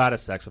 you got to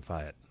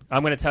sexify it.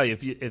 I'm going to tell you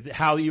if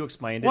how you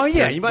explained it. Well,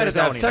 yeah, you might have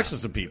to have sex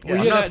with some people.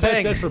 Well, I'm not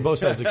saying that's for both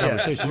sides of the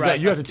conversation.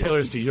 Right. You have to tailor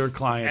this to your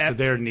clients, to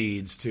their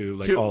needs, to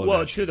like all of that.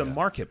 Well, shit, to the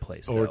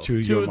marketplace, or though.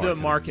 to the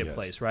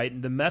marketplace, yes. right?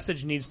 And the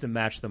message needs to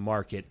match the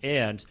market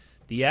and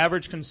the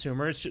average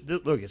consumer.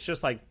 It's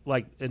just like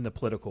in the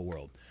political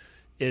world.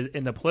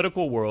 In the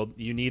political world,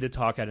 you need to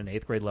talk at an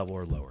 8th grade level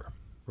or lower,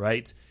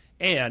 right?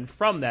 And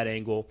from that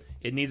angle,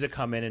 it needs to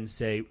come in and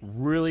say,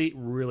 really,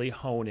 really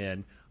hone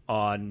in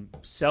on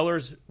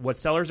sellers. What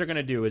sellers are going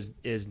to do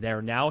is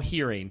they're now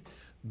hearing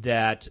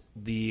that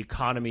the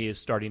economy is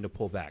starting to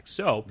pull back.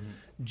 So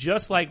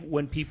just like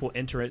when people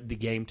enter the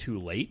game too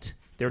late,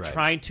 they're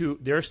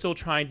still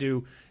trying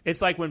to.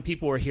 It's like when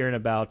people were hearing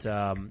about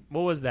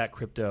what was that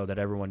crypto that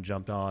everyone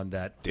jumped on?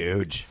 That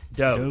Doge.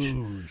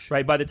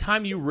 Right. By the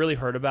time you really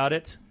heard about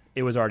it,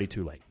 it was already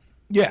too late.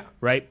 Yeah.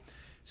 Right.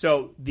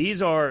 So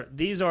these are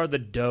the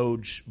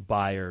Doge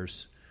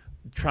buyers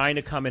trying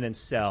to come in and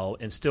sell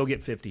and still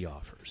get 50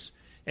 offers.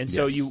 And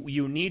so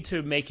you need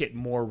to make it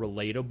more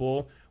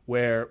relatable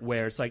where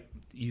it's like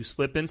you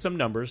slip in some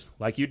numbers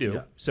like you do.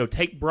 Yeah. So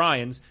take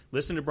Brian's,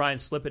 listen to Brian,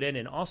 slip it in,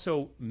 and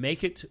also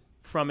make it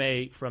from a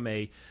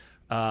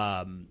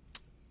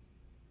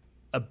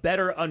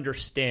better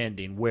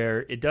understanding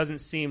where it doesn't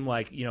seem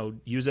like,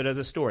 use it as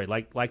a story,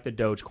 like the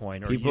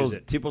Dogecoin, or use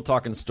it. People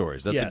talking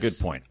stories. That's Yes. a good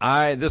point.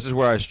 This is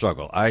where I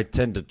struggle. I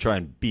tend to try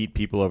and beat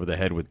people over the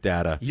head with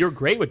data. You're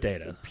great with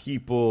data.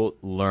 People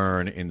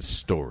learn in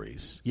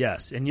stories.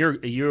 Yes, and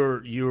you're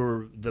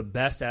the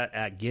best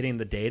at getting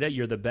the data.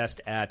 You're the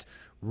best at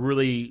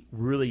really,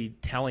 really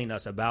telling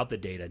us about the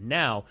data.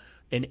 Now,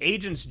 an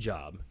agent's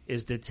job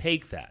is to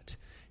take that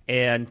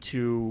and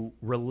to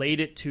relate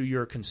it to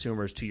your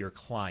consumers, to your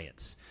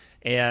clients.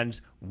 And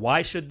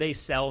why should they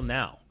sell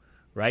now,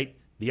 right?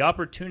 The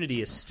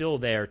opportunity is still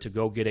there to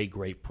go get a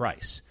great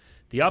price.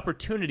 The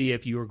opportunity,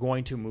 if you are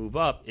going to move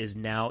up, is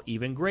now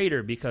even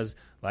greater because,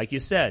 like you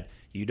said,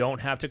 you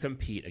don't have to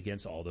compete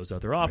against all those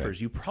other offers.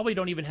 Right. You probably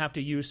don't even have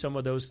to use some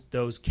of those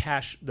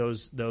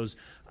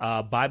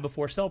buy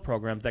before sell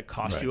programs that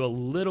cost you a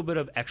little bit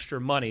of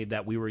extra money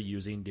that we were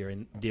using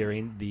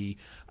during the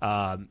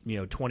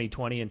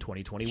 2020 and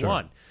 2021.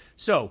 Sure.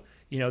 So,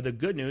 the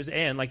good news,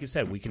 and like you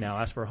said, we can now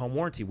ask for a home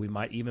warranty. We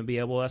might even be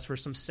able to ask for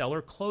some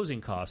seller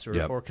closing costs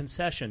or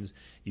concessions.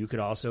 You could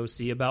also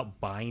see about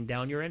buying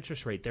down your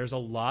interest rate. There's a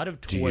lot of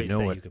toys. Do you know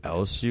that what you could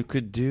else you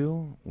could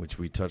do, which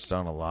we touched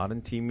on a lot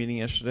in team meeting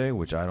yesterday,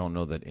 which I don't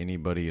know that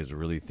anybody is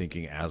really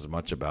thinking as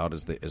much about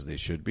as they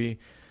should be?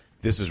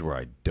 This is where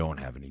I don't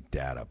have any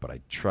data, but I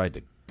tried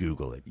to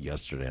Google it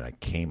yesterday and I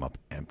came up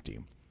empty.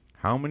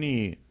 How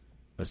many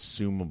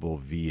assumable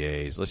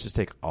VAs, let's just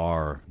take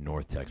our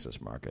North Texas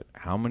market,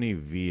 how many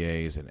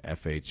VAs and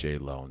FHA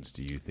loans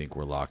do you think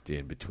were locked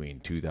in between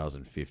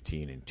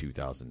 2015 and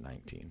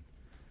 2019?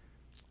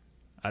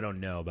 I don't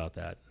know about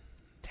that.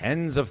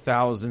 Tens of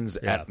thousands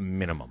at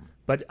minimum.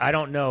 But I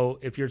don't know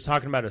if you're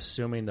talking about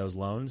assuming those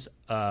loans.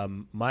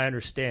 My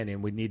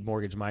understanding, we need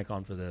Mortgage Mike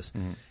on for this,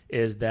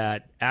 is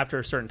that after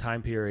a certain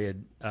time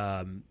period,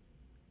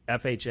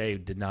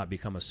 FHA did not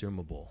become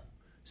assumable.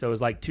 So it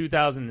was like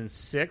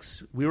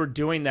 2006. We were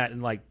doing that,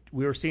 and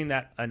we were seeing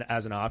that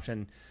as an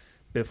option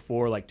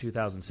before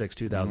 2006,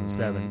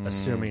 2007,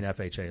 assuming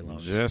FHA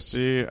loans.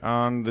 Jesse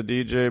on the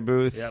DJ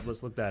booth. Yeah,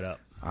 let's look that up.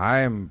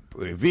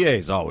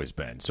 VA's always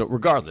been. So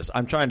regardless,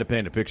 I'm trying to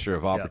paint a picture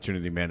of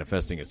opportunity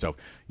manifesting itself.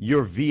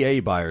 Your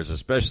VA buyers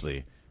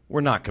especially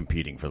were not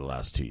competing for the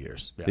last 2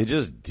 years. Yeah. They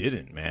just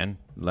didn't, man.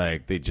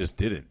 They just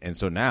didn't. And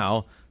so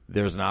now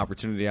there's an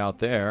opportunity out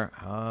there.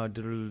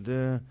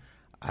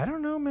 I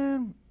don't know,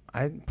 man.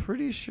 I'm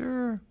pretty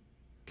sure.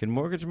 Can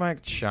Mortgage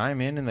Mike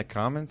chime in the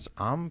comments?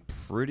 I'm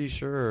pretty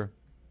sure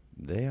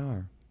they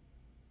are.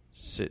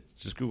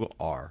 Just Google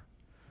R.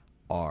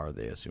 Are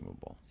they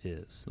assumable?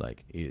 Is.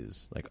 Like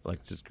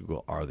just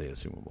Google are they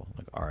assumable?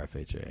 Like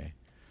RFHA.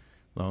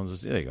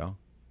 Loans, there you go.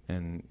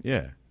 And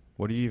yeah,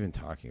 what are you even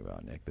talking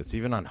about, Nick? That's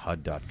even on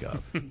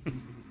HUD.gov.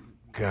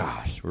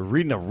 Gosh, we're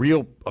reading a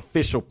real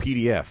official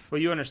PDF. Well,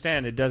 you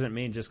understand it doesn't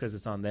mean just because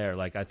it's on there.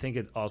 Like, I think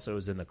it also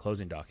is in the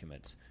closing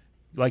documents.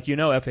 Like,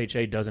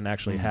 FHA doesn't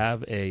actually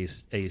have a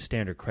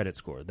standard credit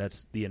score.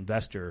 That's the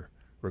investor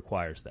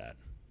requires that.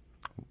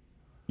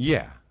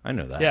 Yeah, I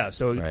know that. Yeah,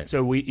 so right.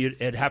 so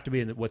it'd have to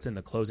be what's in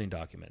the closing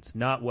documents,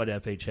 not what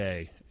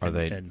FHA. Are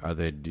they?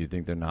 Do you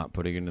think they're not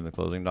putting it in the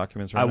closing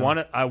documents right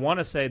now? I want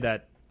to say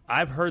that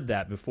I've heard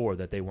that before,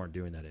 that they weren't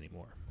doing that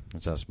anymore.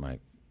 That's us,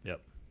 Mike.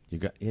 Yep. You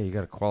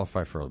got to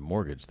qualify for a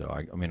mortgage, though.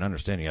 I mean,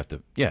 understand you have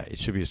to. Yeah, it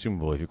should be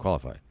assumable if you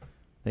qualify.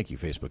 Thank you,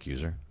 Facebook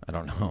user. I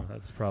don't know.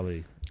 That's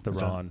probably the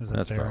Ron.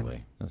 That's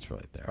probably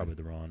there. Probably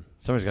the Ron.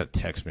 Somebody's got to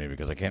text me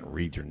because I can't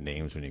read your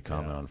names when you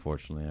comment.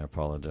 Unfortunately, I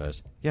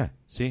apologize. Yeah,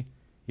 see,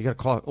 you got to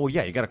qualify. Oh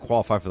yeah, you got to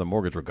qualify for the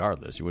mortgage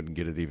regardless. You wouldn't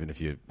get it even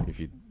if you.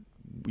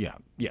 Yeah,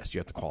 yes, you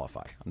have to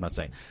qualify. I'm not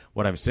saying.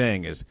 What I'm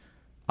saying is,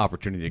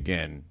 opportunity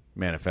again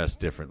manifests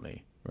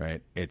differently,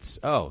 right? It's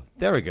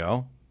there we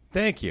go.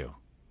 Thank you.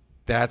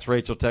 That's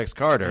Rachel Tex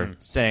Carter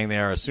saying they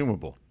are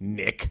assumable.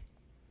 Nick.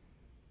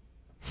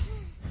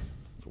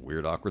 It's a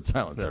weird, awkward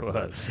silence. All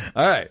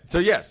right. So,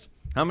 yes.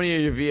 How many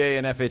of your VA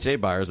and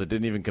FHA buyers that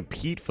didn't even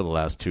compete for the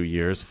last 2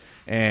 years?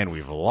 And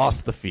we've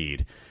lost the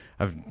feed.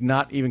 I've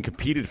not even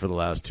competed for the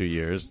last 2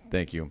 years.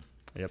 Thank you.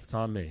 Yep, it's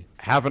on me.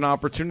 Have an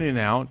opportunity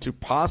now to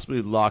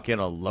possibly lock in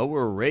a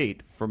lower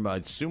rate from a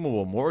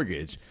assumable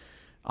mortgage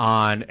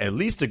on at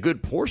least a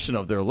good portion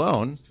of their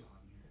loan.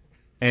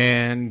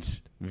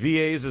 And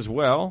VAs as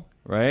well.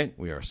 Right,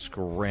 we are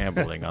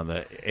scrambling on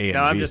the A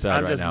and B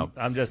side right now.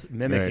 I'm just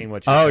mimicking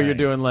what you're saying. Oh, you're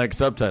doing like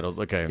subtitles.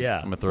 Okay, yeah.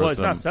 I'm gonna throw it's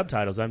not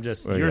subtitles. I'm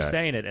just you're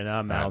saying it and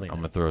I'm mouthing. I'm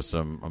gonna throw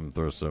some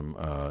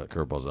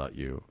curveballs at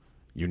you.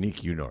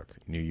 Unique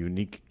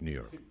New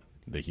York.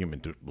 The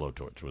human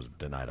blowtorch was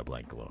denied a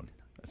blank loan.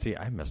 See,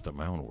 I messed up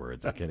my own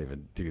words. I can't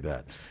even do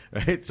that.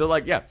 Right. So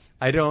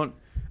I don't.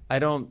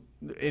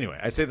 Anyway,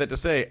 I say that to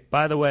say.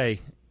 By the way,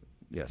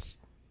 yes,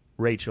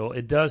 Rachel,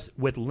 it does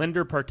with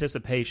lender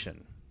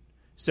participation.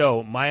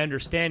 So my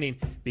understanding,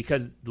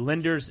 because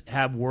lenders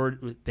have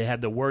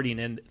the wording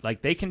in,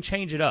 like they can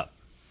change it up.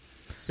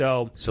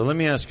 So let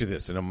me ask you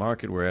this: in a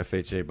market where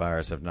FHA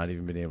buyers have not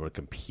even been able to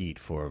compete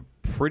for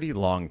a pretty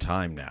long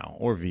time now,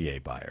 or VA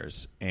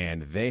buyers,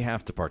 and they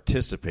have to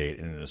participate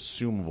in an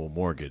assumable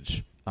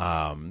mortgage,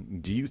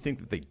 do you think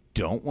that they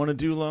don't want to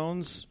do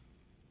loans?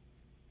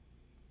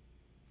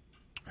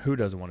 Who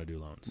doesn't want to do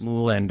loans?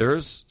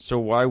 Lenders. So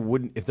why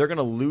wouldn't, if they're going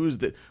to lose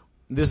the?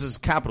 This is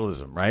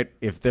capitalism, right?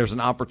 If there's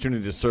an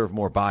opportunity to serve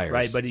more buyers.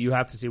 Right, but you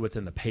have to see what's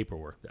in the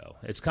paperwork, though.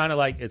 It's kind of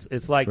like,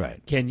 it's like,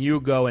 right. Can you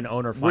go and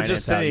owner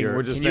finance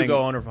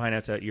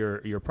at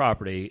your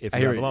property if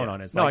you have a loan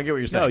on it? No, I get what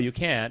you're saying. No, you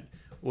can't.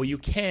 Well, you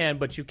can,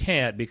 but you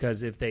can't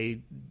because if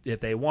they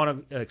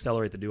want to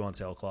accelerate the due on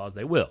sale clause,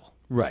 they will.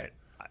 Right.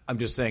 I'm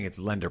just saying it's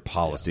lender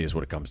policy is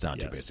what it comes down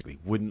to, basically.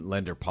 Wouldn't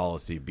lender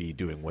policy be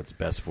doing what's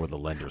best for the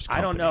lender's company?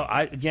 I don't know.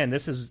 Again,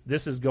 this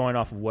is going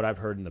off of what I've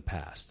heard in the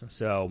past.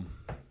 So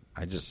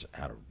I just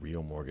had a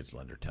real mortgage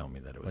lender tell me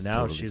that it was. But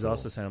now totally she's cool.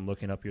 also saying I'm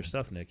looking up your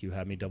stuff, Nick. You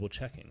have me double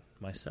checking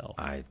myself.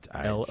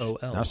 LOL.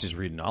 Now she's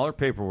reading all her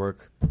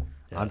paperwork. Yes.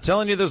 I'm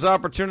telling you, there's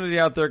opportunity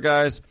out there,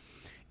 guys.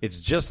 It's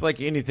just like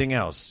anything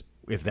else.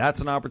 If that's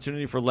an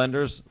opportunity for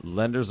lenders,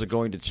 lenders are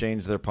going to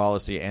change their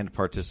policy and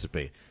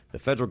participate. The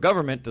federal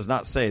government does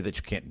not say that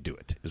you can't do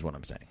it, is what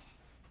I'm saying.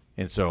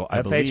 And so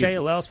I believe FHA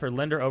allows for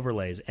lender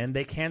overlays, and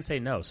they can say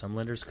no. Some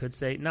lenders could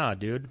say, nah,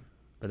 dude.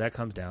 But that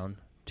comes down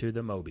to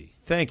the Moby.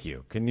 Thank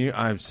you.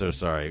 I'm so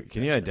sorry.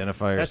 Can you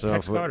identify yourself?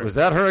 Tex Carter. Was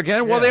that her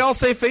again? Yeah. Well, they all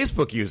say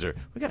Facebook user.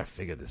 We got to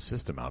figure this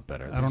system out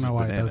better. I don't know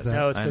why it does that.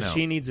 No, it's because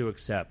she needs to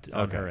accept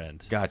on her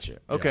end. Gotcha.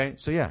 Okay,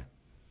 so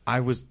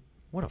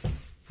what a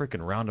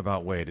freaking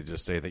roundabout way to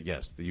just say that,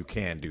 yes, that you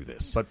can do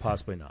this. But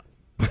possibly not.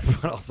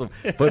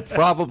 but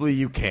probably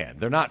you can.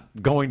 They're not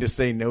going to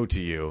say no to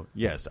you.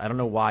 Yes, I don't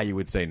know why you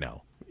would say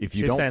no. If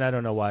you She's saying I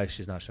don't know why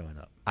she's not showing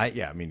up.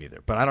 Me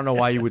neither. But I don't know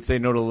why you would say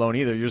no to the loan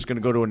either. You're just going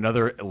to go to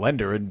another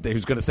lender and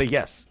who's going to say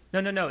yes.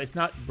 No. It's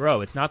not,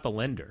 bro. It's not the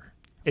lender.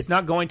 It's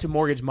not going to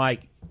Mortgage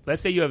Mike.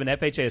 Let's say you have an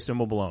FHA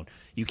assumable loan.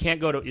 You can't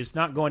go to. It's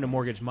not going to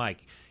Mortgage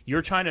Mike.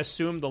 You're trying to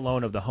assume the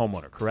loan of the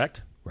homeowner,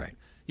 correct? Right.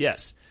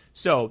 Yes.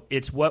 So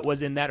it's what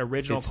was in that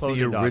original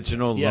closing the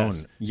original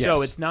documents. loan. Yes.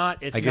 So it's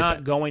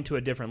not going to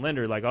a different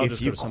lender. Like I'll if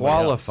just you go to somebody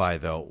qualify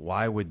else. though,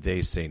 why would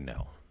they say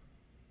no?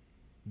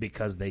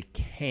 Because they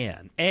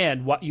can.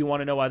 And what you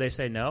want to know why they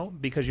say no?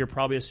 Because you're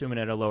probably assuming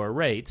at a lower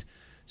rate.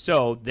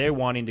 So they're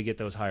wanting to get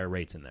those higher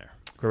rates in there.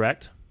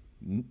 Correct?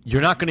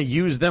 You're not going to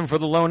use them for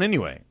the loan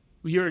anyway.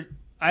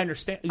 I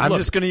understand. I'm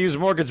just going to use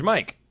Mortgage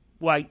Mike.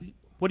 Why?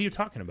 What are you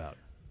talking about?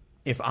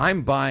 If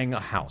I'm buying a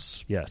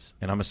house, yes,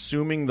 and I'm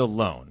assuming the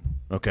loan,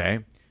 okay,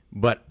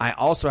 But I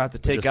also have to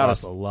take Just out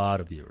lost a lot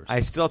of viewers.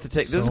 I still have to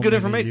take. This is So good many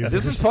information. viewers.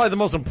 This is probably the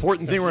most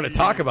important thing we're going to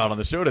talk about on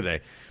the show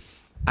today.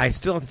 I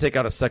still have to take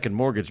out a second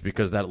mortgage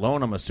because that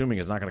loan, I'm assuming,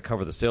 is not going to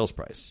cover the sales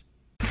price.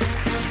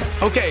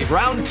 Okay,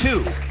 round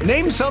 2.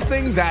 Name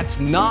something that's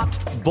not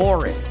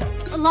boring.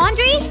 A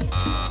laundry?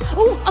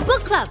 Ooh, a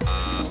book club.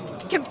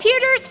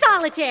 Computer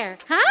solitaire,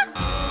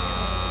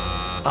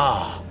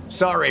 huh?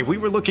 Sorry, we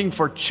were looking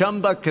for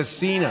Chumba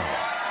Casino.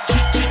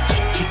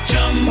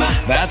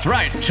 That's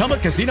right.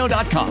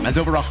 ChumbaCasino.com has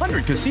over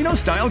 100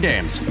 casino-style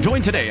games.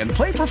 Join today and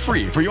play for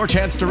free for your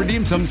chance to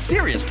redeem some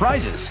serious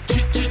prizes.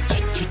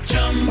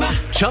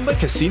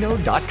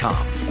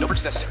 ChumbaCasino.com. No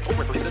purchase necessary. Void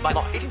where prohibited by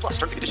law. 18 plus.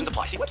 Terms and conditions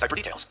apply. See website for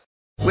details.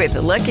 With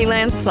the Lucky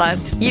Land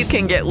Slots, you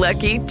can get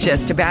lucky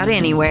just about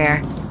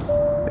anywhere.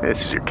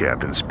 This is your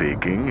captain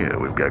speaking.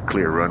 We've got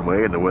clear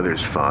runway and the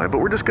weather's fine, but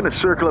we're just going to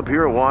circle up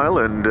here a while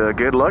and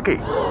get lucky.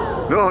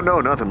 No,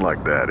 nothing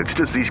like that. It's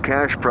just these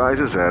cash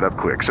prizes add up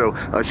quick. So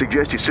I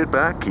suggest you sit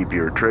back, keep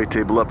your tray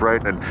table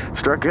upright, and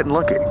start getting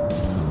lucky.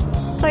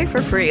 Play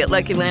for free at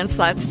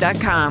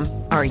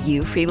LuckyLandSlots.com. Are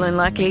you feeling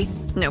lucky?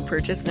 No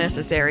purchase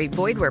necessary.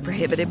 Void where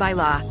prohibited by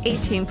law.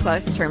 18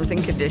 plus terms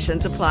and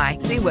conditions apply.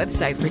 See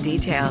website for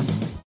details.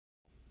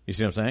 You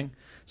see what I'm saying?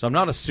 So I'm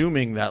not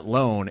assuming that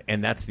loan,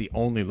 and that's the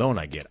only loan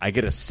I get. I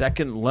get a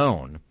second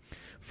loan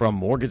from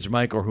Mortgage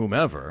Mike or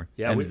whomever,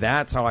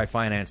 that's how I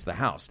finance the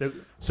house.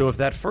 So if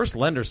that first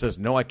lender says,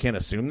 no, I can't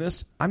assume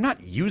this, I'm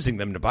not using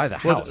them to buy the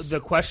house. The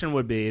question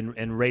would be,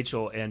 and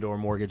Rachel and or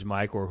Mortgage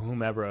Mike or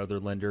whomever other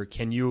lender,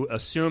 can you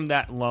assume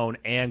that loan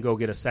and go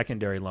get a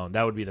secondary loan?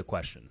 That would be the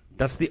question.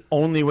 That's the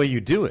only way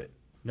you do it.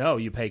 No,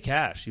 you pay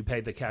cash. You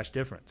pay the cash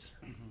difference.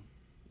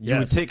 You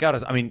would take out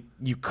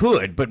you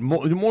could, but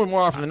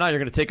more often than not, you're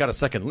going to take out a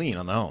second lien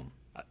on the home.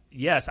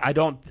 Yes, I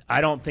don't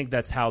think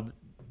that's how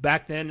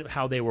back then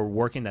how they were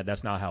working.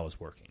 That's not how it was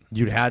working.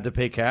 You'd had to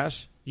pay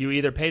cash? You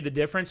either paid the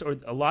difference, or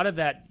a lot of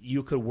that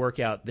you could work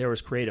out. There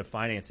was creative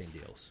financing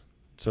deals.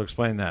 So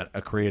explain that,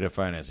 a creative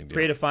financing deal.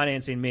 Creative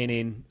financing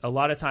meaning a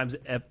lot of times,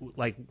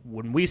 like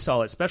when we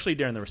saw it, especially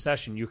during the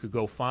recession, you could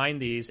go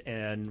find these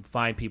and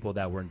find people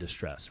that were in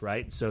distress,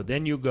 right? So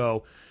then you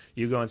go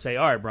and say,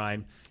 all right,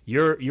 Brian,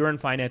 you're in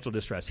financial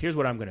distress. Here's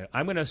what I'm going to do.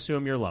 I'm going to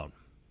assume your loan,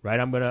 right?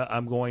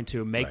 I'm going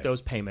to make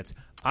those payments.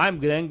 I'm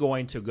then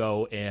going to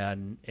go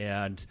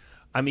and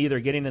I'm either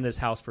getting in this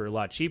house for a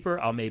lot cheaper.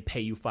 I may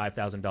pay you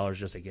 $5,000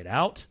 just to get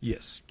out.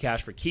 Yes.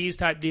 Cash for keys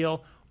type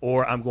deal,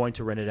 or I'm going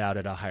to rent it out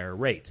at a higher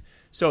rate.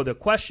 So the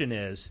question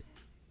is,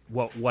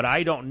 what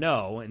I don't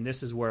know, and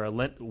this is where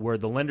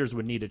the lenders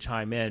would need to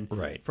chime in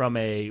from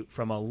a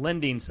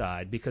lending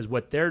side, because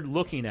what they're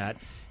looking at,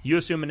 you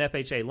assume an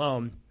FHA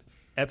loan.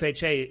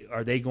 FHA,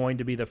 are they going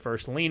to be the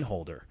first lien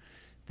holder?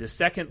 The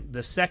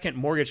second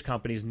mortgage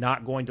company is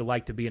not going to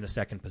like to be in a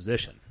second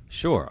position.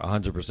 Sure,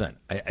 100%.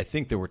 I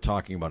think that we're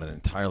talking about an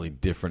entirely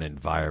different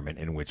environment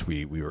in which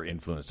we were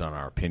influenced on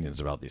our opinions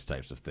about these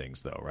types of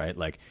things, though, right?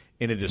 Like,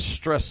 in a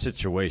distressed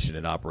situation,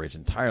 it operates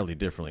entirely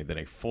differently than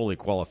a fully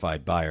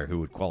qualified buyer who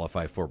would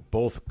qualify for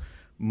both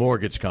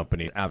mortgage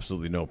companies.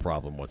 Absolutely no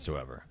problem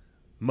whatsoever.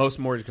 Most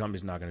mortgage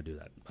companies are not going to do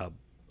that.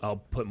 I'll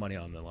put money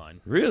on the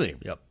line. Really?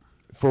 Yep.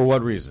 For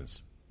what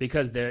reasons?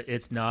 Because that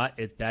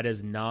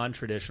is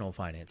non-traditional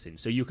financing.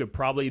 So you could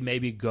probably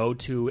maybe go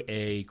to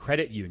a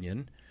credit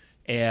union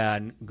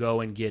and go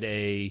and get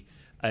maybe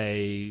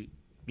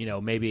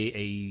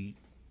a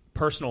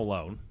personal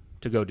loan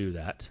to go do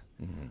that,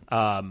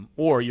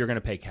 or you're going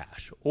to pay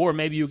cash, or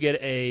maybe you get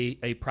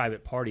a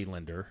private party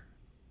lender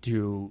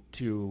to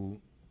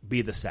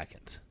be the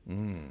second.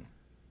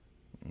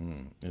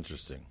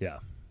 Interesting. Yeah.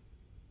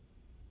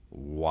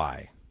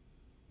 Why?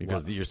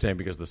 Because you're saying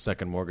because the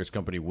second mortgage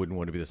company wouldn't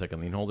want to be the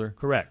second lien holder?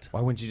 Correct. Why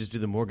wouldn't you just do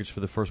the mortgage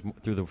through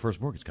the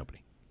first mortgage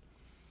company?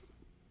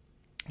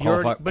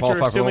 You're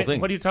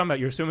assuming. What are you talking about?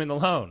 You're assuming the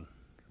loan.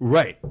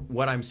 Right.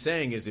 What I'm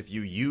saying is if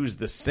you use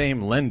the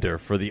same lender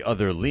for the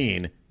other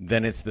lien,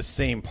 then it's the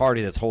same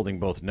party that's holding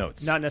both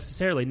notes. Not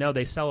necessarily. No,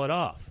 they sell it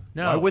off.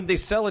 No. Why wouldn't they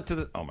sell it to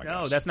the... Oh, my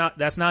gosh. No,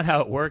 that's not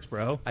how it works,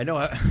 bro. I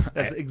know.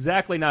 That's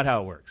exactly not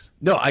how it works.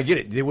 No, I get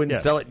it. They wouldn't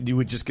sell it. You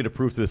would just get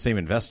approved to the same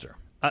investor.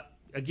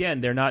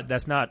 Again, they're not.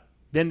 That's not.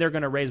 Then they're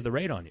going to raise the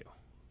rate on you.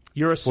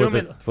 You're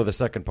assuming for the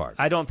second part.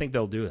 I don't think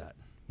they'll do that.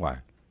 Why?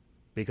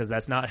 Because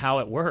that's not how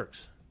it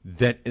works.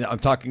 I'm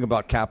talking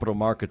about capital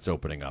markets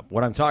opening up.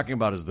 What I'm talking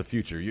about is the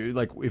future.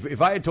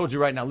 If I had told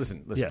you right now,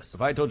 listen. Yes. If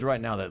I had told you right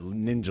now that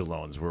ninja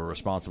loans were a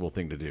responsible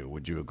thing to do,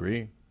 would you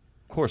agree?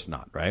 Of course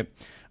not, right?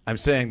 I'm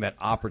saying that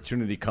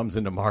opportunity comes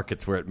into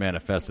markets where it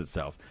manifests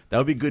itself. That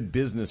would be good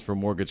business for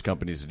mortgage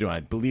companies to do, and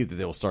I believe that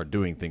they will start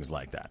doing things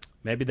like that.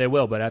 Maybe they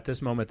will, but at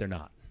this moment they're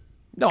not.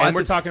 No, and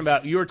we're talking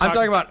about I'm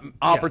talking about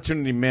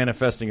opportunity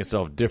manifesting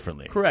itself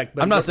differently. Correct.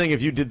 But I'm not saying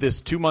if you did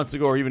this 2 months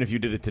ago or even if you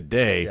did it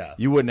today,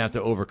 you wouldn't have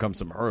to overcome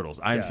some hurdles.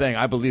 I'm saying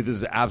I believe this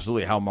is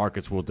absolutely how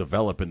markets will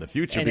develop in the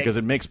future because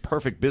it makes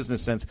perfect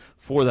business sense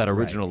for that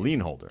original lien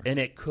holder. And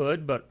it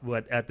could, but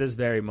at this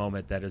very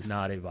moment, that is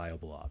not a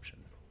viable option.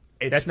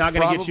 That's not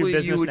going to get you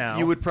business now.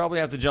 You would probably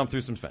have to jump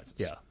through some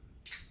fences.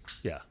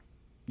 Yeah.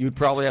 You'd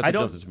probably have to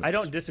jump this. I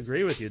don't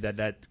disagree with you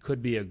that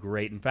could be a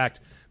great. In fact,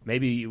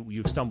 maybe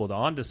you've stumbled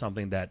onto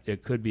something that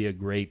it could be a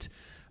great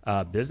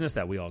business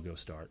that we all go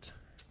start.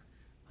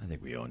 I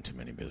think we own too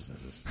many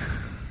businesses.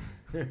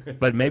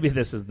 But maybe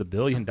this is the $1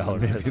 billion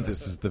business. Maybe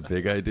this is the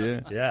big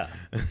idea.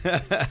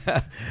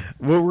 Yeah.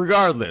 Well,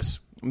 regardless,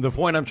 the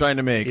point I'm trying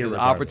to make is Irregardless.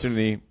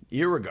 opportunity,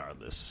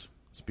 irregardless.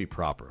 Let's be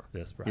proper.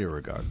 Yes, proper.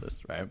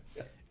 Irregardless, right?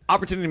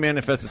 Opportunity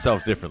manifests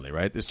itself differently,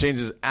 right? This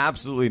changes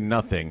absolutely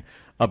nothing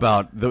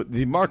about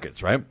the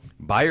markets, right?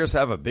 Buyers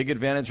have a big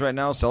advantage right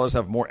now. Sellers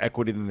have more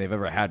equity than they've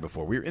ever had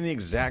before. We're in the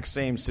exact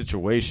same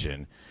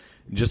situation,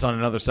 just on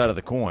another side of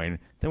the coin,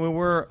 than we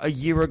were a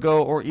year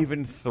ago or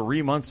even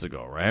 3 months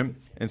ago, right?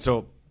 And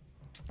so,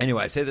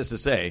 anyway, I say this to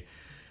say,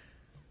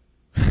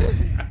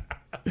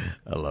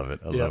 I love it.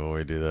 I love when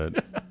we do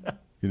that.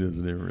 He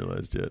doesn't even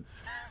realize yet.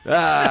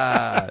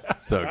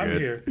 So I'm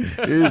good. here.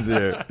 He's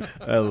here.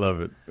 I love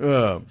it.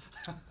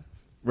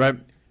 Right.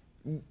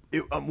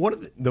 One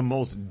of the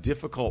most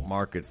difficult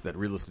markets that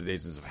real estate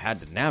agents have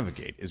had to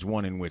navigate is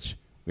one in which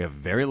we have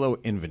very low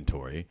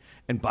inventory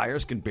and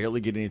buyers can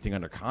barely get anything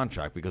under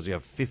contract because we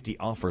have 50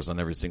 offers on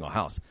every single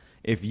house.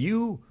 If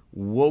you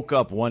woke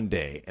up one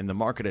day and the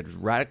market had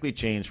radically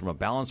changed from a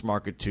balanced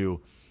market to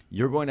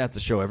you're going to have to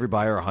show every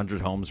buyer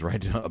 100 homes,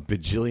 write a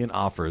bajillion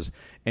offers,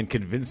 and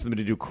convince them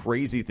to do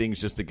crazy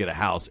things just to get a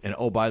house. And,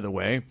 oh, by the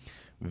way,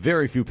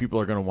 very few people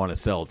are going to want to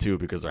sell, too,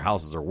 because their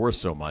houses are worth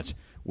so much.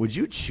 Would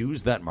you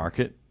choose that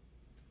market?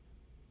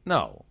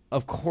 No,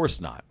 of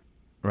course not,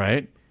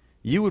 right?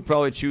 You would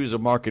probably choose a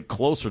market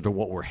closer to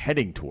what we're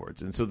heading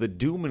towards. And so the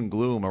doom and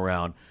gloom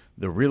around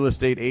the real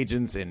estate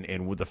agents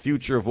and with the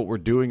future of what we're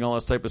doing, all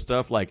this type of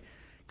stuff, like,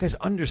 guys,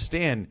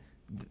 understand –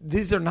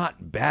 these are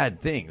not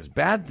bad things.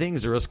 Bad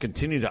things are us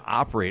continuing to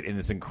operate in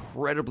this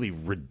incredibly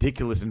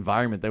ridiculous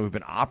environment that we've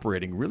been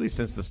operating really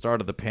since the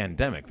start of the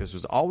pandemic. This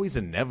was always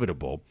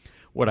inevitable.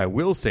 What I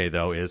will say,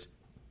 though, is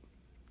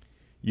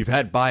you've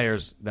had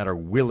buyers that are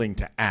willing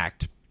to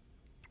act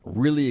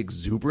really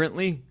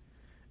exuberantly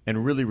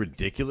and really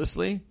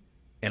ridiculously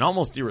and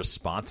almost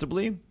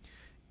irresponsibly.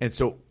 And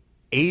so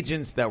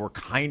agents that were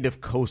kind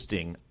of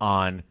coasting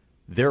on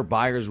their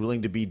buyers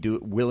willing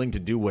to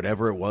do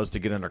whatever it was to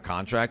get under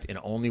contract and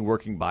only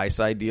working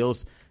buy-side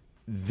deals,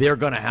 they're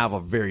going to have a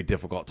very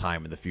difficult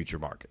time in the future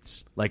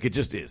markets. Like, it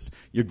just is.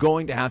 You're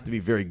going to have to be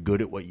very good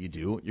at what you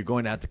do. You're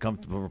going to have to come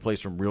from a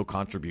place from real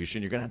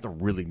contribution. You're going to have to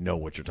really know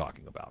what you're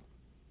talking about.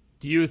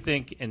 Do you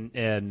think,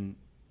 and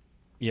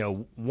you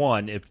know,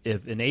 one, if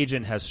an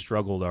agent has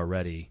struggled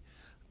already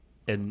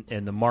in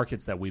the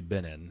markets that we've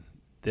been in,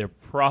 they're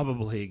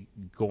probably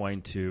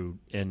going to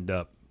end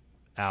up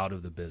out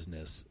of the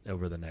business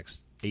over the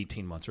next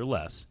 18 months or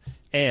less.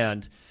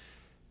 And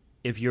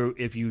if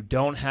you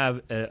don't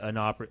have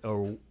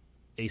a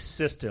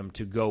system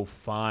to go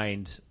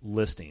find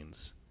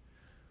listings,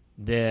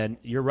 then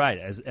you're right.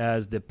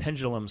 As the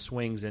pendulum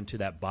swings into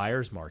that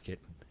buyer's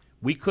market,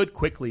 we could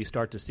quickly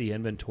start to see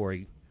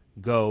inventory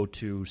go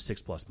to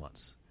 6+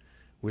 months.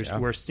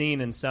 We're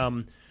seeing in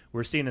some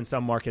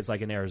markets,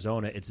 like in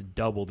Arizona, it's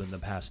doubled in the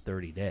past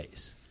 30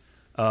 days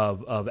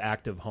of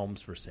active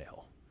homes for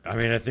sale. I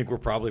mean, I think we're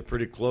probably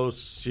pretty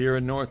close here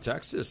in North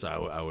Texas,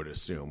 I would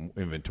assume,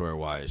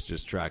 inventory-wise,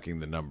 just tracking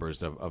the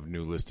numbers of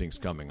new listings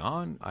coming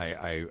on.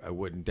 I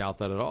wouldn't doubt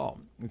that at all.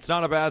 It's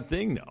not a bad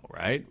thing, though,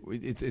 right?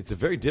 It's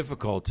very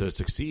difficult to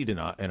succeed in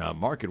a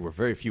market where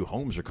very few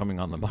homes are coming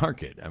on the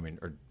market. I mean,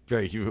 or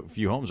very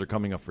few homes are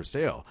coming up for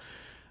sale.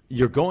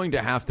 You're going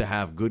to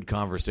have good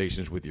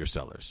conversations with your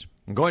sellers.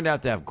 You're going to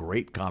have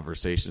great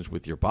conversations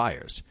with your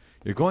buyers.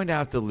 You're going to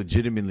have to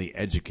legitimately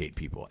educate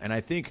people. And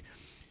I think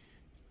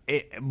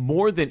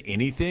more than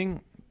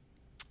anything,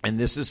 and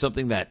this is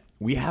something that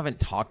we haven't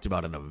talked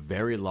about in a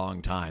very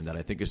long time that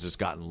I think has just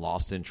gotten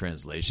lost in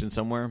translation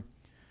somewhere,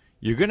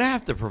 you're going to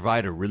have to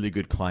provide a really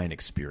good client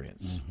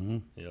experience. Mm-hmm.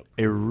 Yep.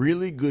 A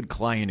really good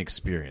client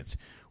experience.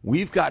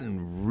 We've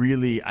gotten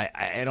really,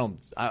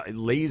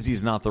 lazy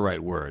is not the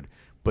right word,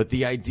 but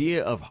the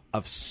idea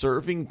of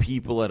serving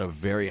people at a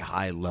very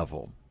high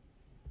level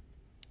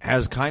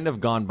has kind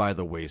of gone by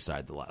the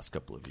wayside the last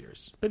couple of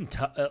years. It's been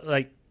tough.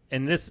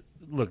 And this,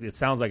 look, it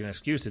sounds like an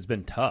excuse. It's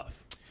been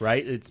tough,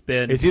 right? It's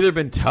either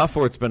been tough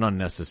or it's been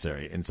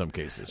unnecessary in some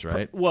cases,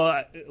 right?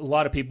 Well, a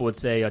lot of people would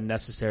say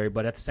unnecessary,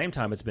 but at the same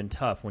time, it's been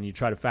tough when you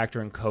try to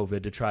factor in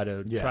COVID to try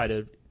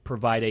to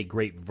provide a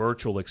great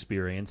virtual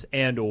experience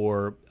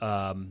or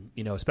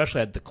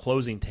especially at the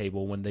closing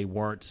table when they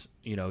weren't,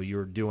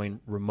 you're doing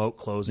remote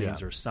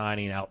closings or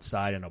signing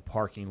outside in a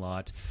parking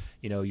lot,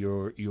 then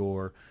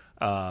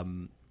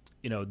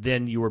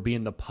you were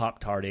being the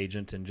Pop-Tart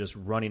agent and just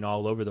running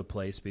all over the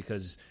place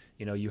because,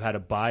 you had a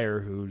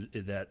buyer who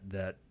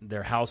that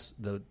their house,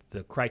 the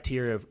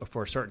criteria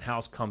for a certain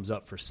house comes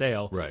up for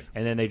sale. Right.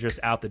 And then they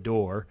just out the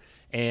door.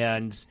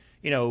 And,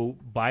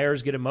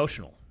 buyers get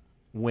emotional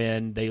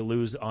when they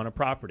lose on a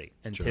property.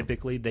 And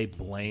typically they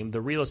blame the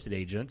real estate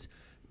agent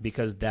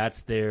because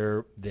that's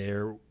their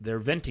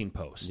venting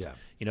post. Yeah.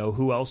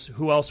 Who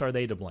else are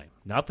they to blame?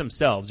 Not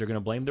themselves. They're going to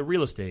blame the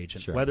real estate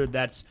agent. Sure. Whether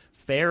that's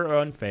fair or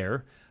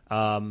unfair,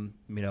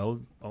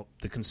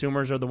 the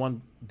consumers are the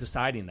one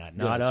deciding that,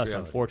 not that's us,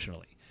 reality.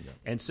 unfortunately.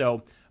 And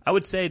so I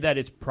would say that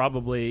it's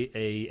probably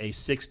a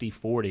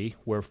 60-40,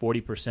 where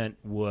 40%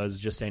 was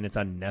just saying it's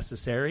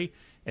unnecessary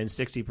and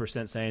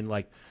 60% saying,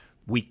 like,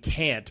 we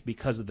can't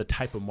because of the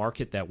type of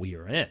market that we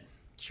are in.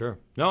 Sure.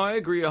 No, I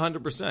agree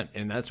 100%.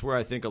 And that's where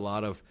I think a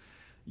lot of,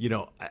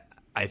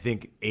 I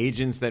think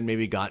agents that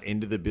maybe got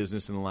into the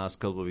business in the last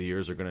couple of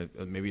years are going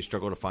to maybe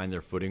struggle to find their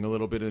footing a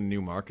little bit in the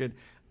new market.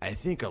 I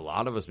think a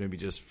lot of us maybe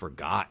just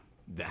forgot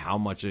how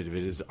much of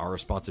it is our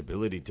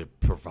responsibility to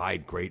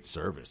provide great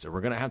service. And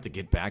we're going to have to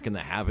get back in the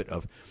habit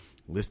of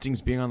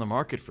listings being on the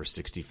market for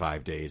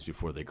 65 days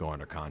before they go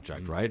under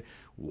contract, right?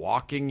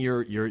 Walking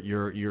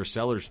your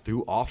sellers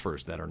through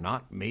offers that are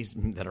not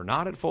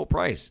at full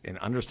price, and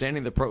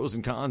understanding the pros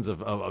and cons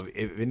of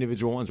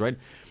individual ones, right?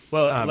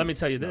 Well, let me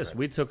tell you this: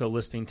 we took a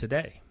listing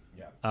today.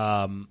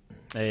 Yeah.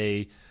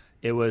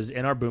 It was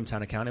in our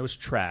Boomtown account. It was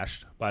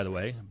trashed, by the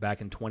way,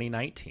 back in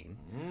 2019.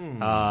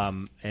 I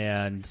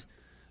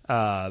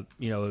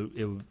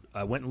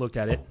went and looked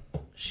at it.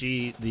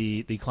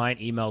 The client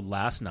emailed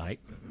last night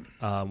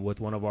with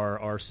one of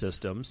our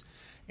systems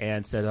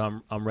and said,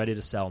 I'm ready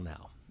to sell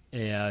now.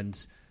 And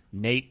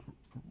Nate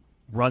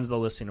runs the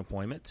listing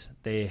appointment.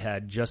 They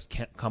had just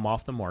come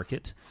off the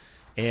market,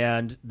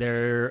 and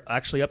they're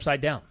actually upside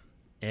down.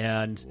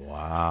 And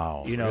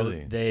wow,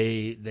 really?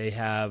 they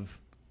have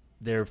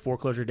their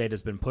foreclosure date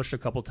has been pushed a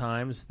couple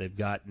times. They've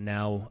got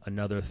now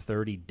another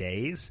 30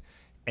 days.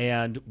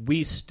 And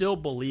we still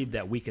believe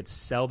that we could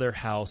sell their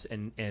house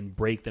and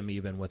break them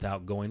even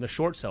without going the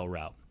short sale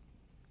route.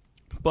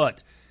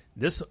 But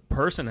this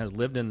person has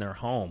lived in their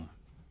home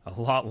a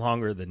lot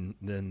longer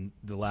than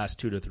the last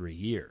 2 to 3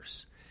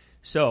 years.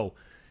 So,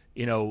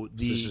 this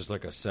is just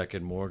like a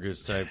second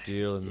mortgage type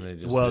deal, and they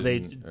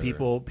just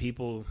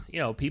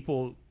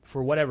people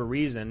for whatever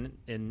reason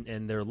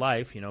in their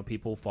life,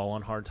 people fall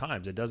on hard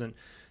times. It doesn't,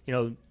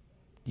 during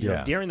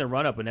the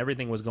run-up when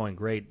everything was going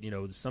great,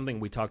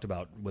 something we talked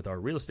about with our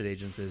real estate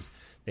agents is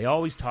they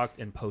always talked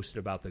and posted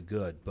about the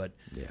good. But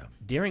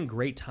during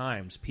great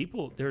times,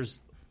 there's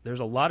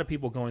a lot of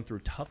people going through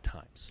tough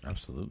times.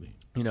 Absolutely.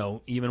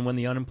 Even when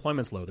the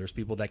unemployment's low, there's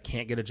people that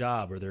can't get a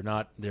job, or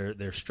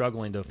they're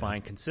struggling to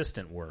find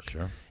consistent work.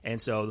 Sure.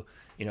 And so,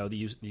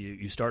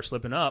 you start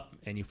slipping up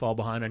and you fall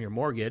behind on your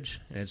mortgage,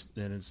 and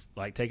it's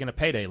like taking a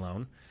payday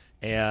loan.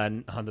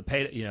 And on the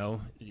pay,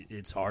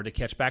 it's hard to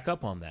catch back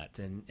up on that.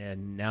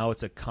 And now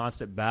it's a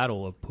constant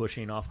battle of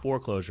pushing off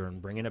foreclosure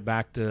and bringing it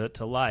back to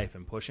life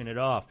and pushing it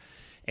off.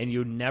 And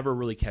you never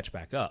really catch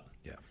back up.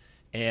 Yeah.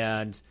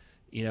 And,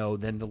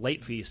 then the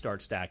late fees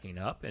start stacking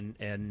up.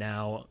 And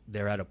now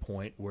they're at a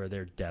point where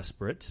they're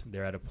desperate.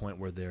 They're at a point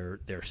where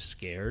they're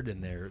scared,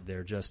 and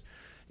they're just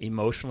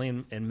emotionally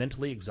and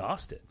mentally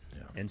exhausted.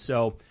 Yeah. And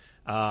so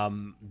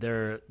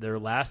their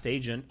last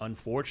agent,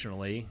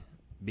 unfortunately,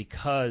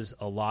 because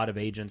a lot of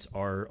agents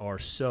are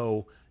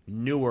so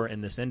newer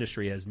in this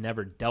industry, has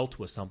never dealt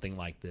with something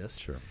like this.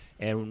 Sure.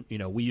 And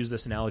we use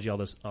this analogy all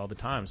the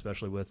time,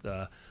 especially with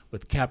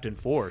Captain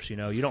Force. You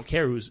don't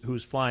care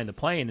who's flying the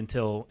plane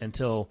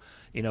until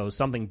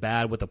something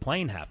bad with the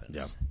plane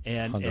happens.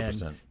 Yeah.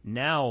 100%. And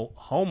now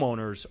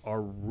homeowners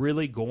are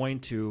really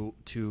going to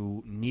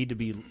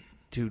need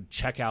to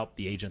check out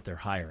the agent they're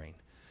hiring,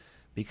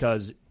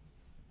 because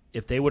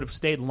if they would have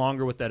stayed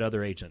longer with that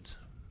other agent,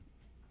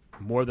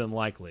 more than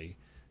likely,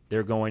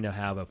 they're going to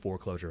have a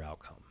foreclosure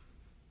outcome.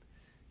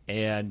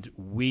 And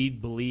we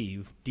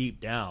believe deep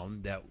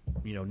down that,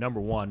 number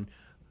one,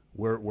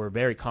 we're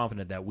very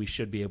confident that we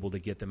should be able to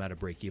get them at a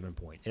break-even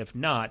point. If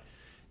not,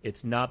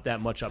 it's not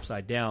that much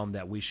upside down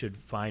that we should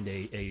find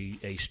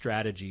a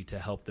strategy to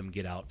help them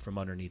get out from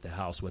underneath the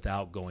house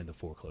without going the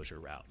foreclosure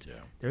route. Yeah.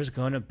 There's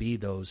going to be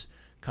those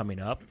coming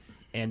up,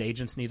 and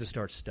agents need to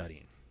start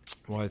studying.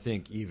 Well, I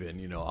think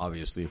even,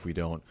 obviously if we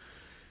don't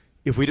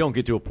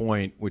get to a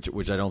point,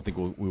 which I don't think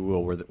we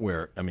will,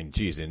 where I mean,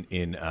 geez,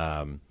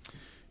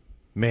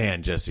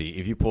 man, Jesse,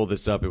 if you pull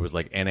this up, it was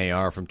like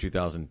NAR from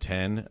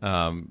 2010.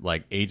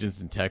 Like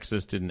agents in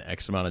Texas did an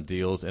X amount of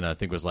deals, and I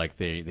think it was like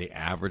they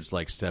averaged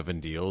like 7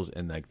 deals,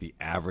 and like the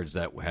average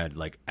that had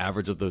like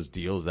average of those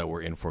deals that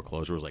were in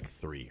foreclosure was like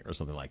 3 or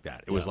something like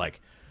that. It was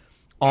like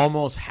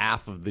almost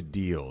half of the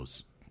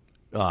deals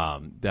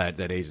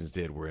that agents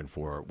did were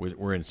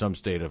in some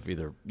state of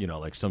either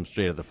like some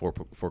state of the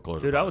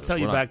foreclosure. Dude, I will tell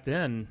you back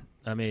then.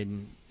 I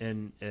mean,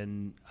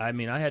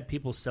 I had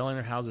people selling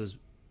their houses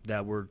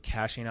that were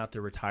cashing out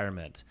their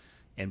retirement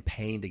and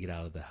paying to get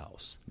out of the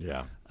house.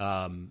 Yeah.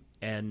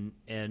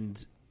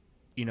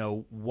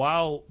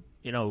 While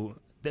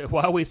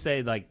we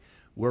say like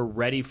we're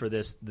ready for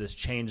this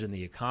change in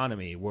the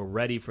economy, we're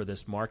ready for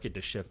this market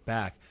to shift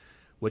back.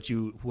 What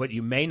you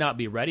may not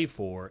be ready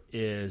for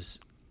is,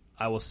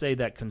 I will say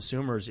that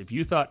consumers, if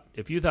you thought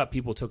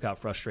people took out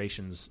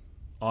frustrations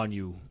on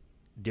you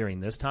during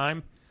this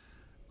time,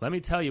 let me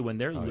tell you, when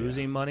they're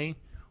losing money,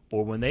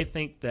 or when they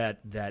think that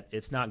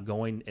it's not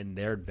going in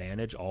their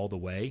advantage all the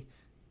way,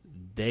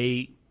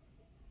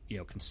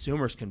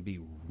 consumers can be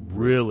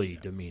really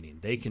demeaning.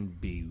 They can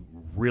be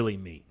really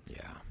mean.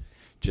 Yeah.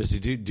 Jesse,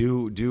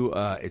 do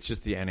it's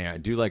just the NAR.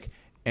 Do like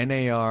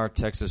NAR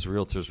Texas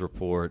Realtors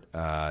Report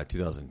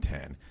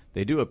 2010.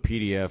 They do a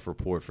PDF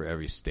report for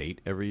every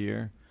state every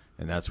year,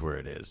 and that's where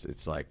it is.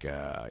 It's like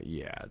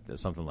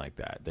there's something like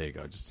that. There you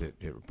go. Just hit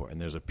report, and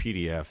there's a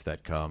PDF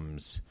that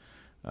comes.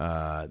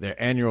 Their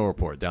annual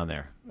report down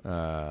there.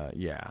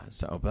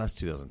 So but that's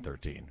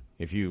 2013.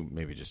 If you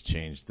maybe just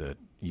change the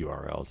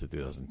URL to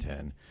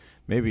 2010,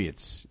 maybe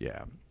it's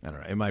I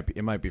don't know.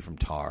 It might be from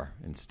TAR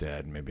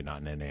instead. Maybe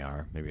not an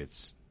NAR. Maybe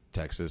it's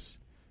Texas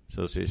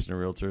Association of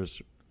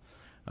Realtors.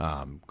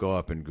 Go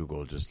up and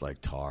Google just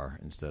like TAR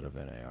instead of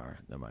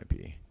NAR. That might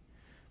be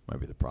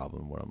the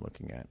problem. What I'm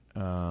looking at.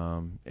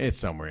 It's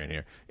somewhere in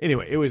here.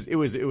 Anyway, it was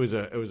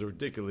a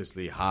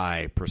ridiculously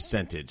high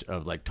percentage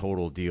of like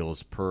total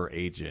deals per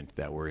agent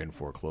that were in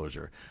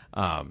foreclosure.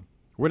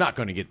 We're not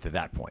going to get to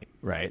that point,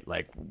 right?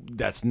 Like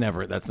that's not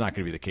going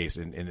to be the case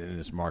in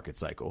this market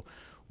cycle.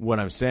 What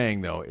I'm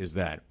saying though is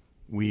that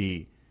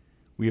we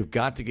have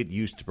got to get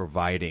used to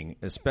providing,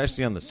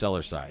 especially on the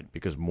seller side,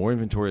 because more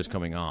inventory is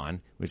coming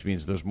on, which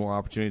means there's more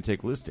opportunity to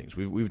take listings.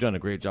 We've done a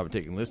great job of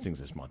taking listings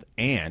this month,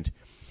 and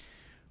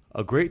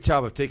a great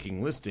job of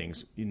taking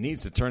listings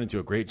needs to turn into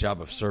a great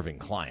job of serving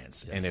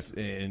clients. Yes.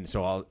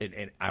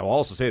 I will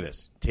also say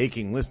this: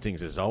 taking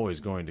listings is also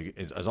going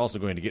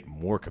to get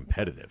more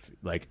competitive.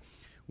 Like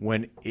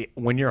when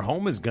your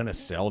home is going to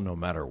sell, no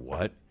matter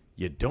what,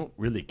 you don't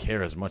really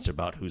care as much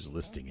about who's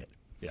listing it.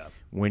 Yeah.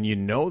 When you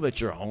know that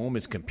your home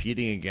is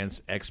competing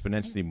against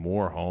exponentially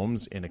more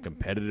homes in a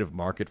competitive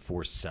market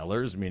for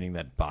sellers, meaning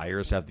that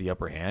buyers have the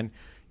upper hand,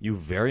 you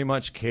very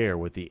much care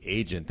what the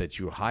agent that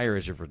you hire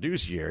as your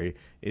fiduciary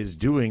is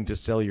doing to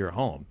sell your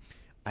home.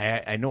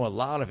 I know a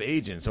lot of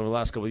agents over the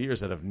last couple of years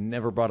that have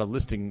never brought a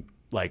listing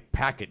like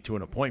packet to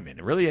an appointment.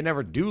 And really, I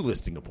never do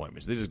listing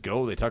appointments. They just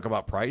go, they talk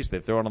about price, they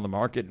throw it on the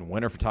market, and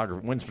when's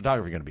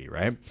photography going to be,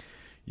 right?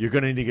 You're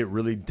going to need to get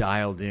really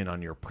dialed in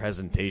on your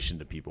presentation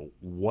to people.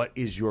 What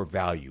is your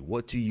value?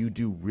 What do you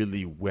do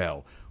really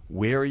well?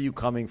 Where are you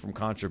coming from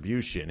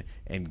contribution?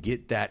 And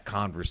get that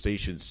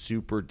conversation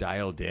super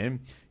dialed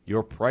in.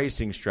 Your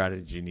pricing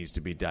strategy needs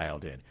to be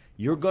dialed in.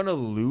 You're going to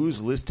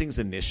lose listings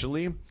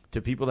initially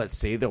to people that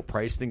say they'll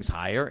price things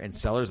higher and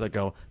sellers that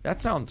go,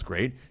 that sounds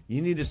great.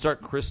 You need to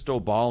start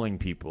crystal balling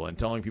people and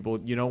telling people,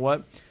 you know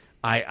what?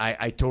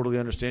 I totally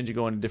understand you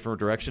go in a different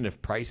direction.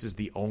 If price is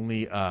the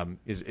only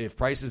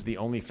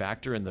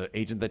factor in the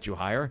agent that you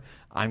hire,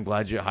 I'm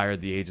glad you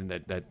hired the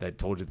agent that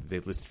told you that they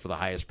listed for the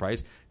highest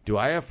price. Do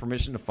I have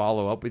permission to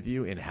follow up with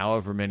you in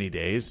however many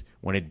days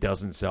when it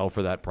doesn't sell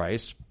for that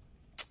price?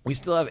 We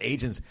still have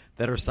agents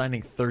that are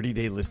signing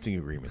 30-day listing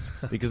agreements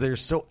because they're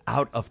so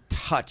out of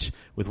touch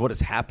with what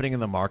is happening in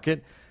the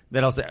market.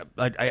 Then I'll say,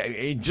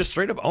 I just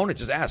straight up own it.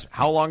 Just ask,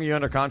 how long are you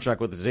under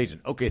contract with this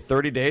agent? Okay,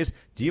 30 days.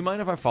 Do you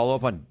mind if I follow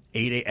up on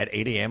at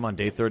 8 a.m. on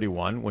day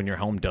 31 when your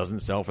home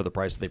doesn't sell for the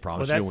price that they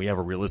promised you and we have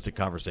a realistic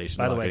conversation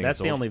by about the way, getting that's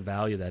sold? the only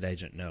value that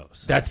agent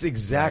knows. That's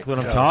exactly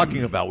what I'm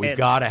talking about. We've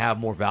got to have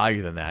more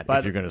value than that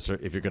if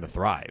you're going to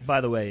thrive. By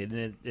the way,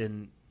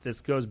 and this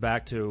goes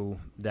back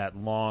to that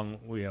long,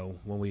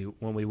 when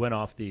we went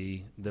off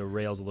the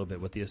rails a little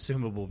bit with the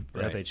assumable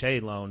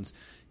FHA loans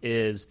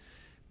is –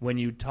 when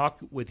you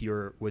talk with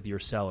your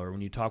seller,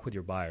 when you talk with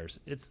your buyers,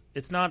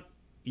 it's not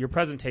your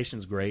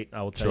presentation's great,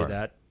 I will tell you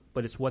that,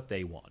 but it's what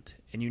they want.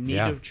 And you need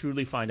to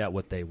truly find out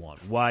what they want.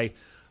 Why?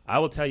 I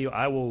will tell you,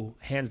 I will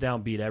hands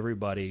down beat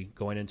everybody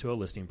going into a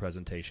listing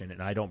presentation,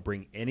 and I don't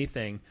bring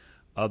anything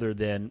other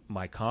than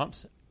my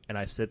comps, and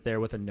I sit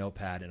there with a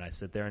notepad, and I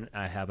sit there and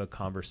I have a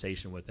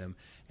conversation with them,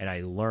 and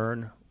I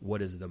learn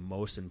what is the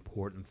most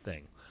important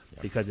thing.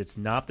 Because it's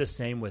not the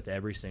same with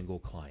every single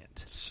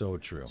client. So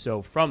true.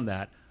 So from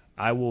that,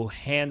 I will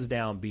hands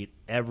down beat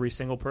every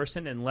single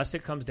person unless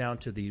it comes down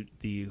to the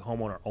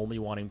homeowner only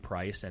wanting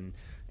price and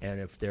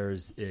if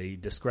there's a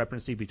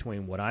discrepancy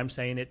between what I'm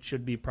saying it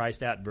should be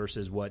priced at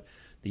versus what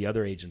the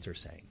other agents are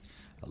saying.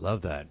 I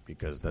love that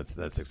because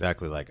that's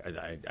exactly like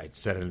I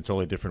said it in a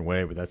totally different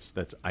way, but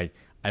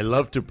I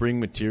love to bring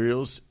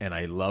materials and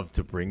I love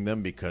to bring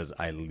them because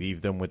I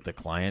leave them with the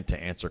client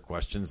to answer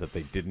questions that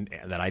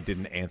I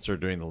didn't answer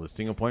during the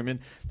listing appointment.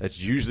 That's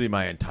usually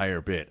my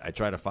entire bit. I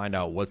try to find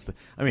out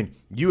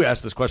you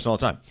ask this question all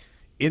the time.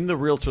 In the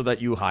realtor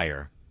that you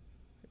hire,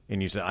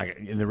 and you say,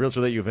 in the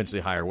realtor that you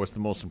eventually hire, what's the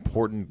most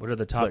important? What are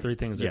the top three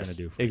things they're going to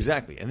do for you?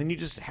 Exactly. And then you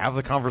just have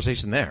the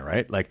conversation there,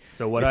 right? Like,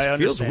 so what I understand,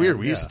 feels weird.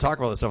 We used to talk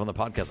about this stuff on the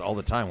podcast all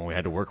the time when we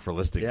had to work for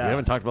listings. Yeah. We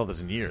haven't talked about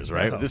this in years,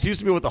 right? No. This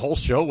used to be what the whole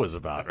show was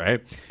about,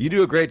 right? You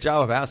do a great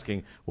job of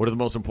asking what are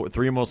the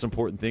three most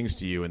important things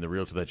to you in the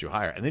realtor that you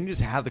hire. And then you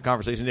just have the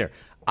conversation there.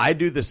 I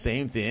do the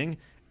same thing,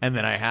 and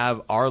then I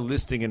have our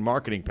listing and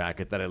marketing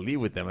packet that I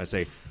leave with them. I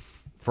say,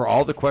 for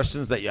all the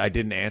questions that I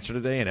didn't answer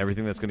today and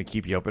everything that's going to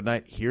keep you up at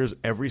night, here's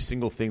every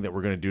single thing that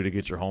we're going to do to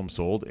get your home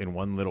sold in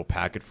one little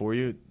packet for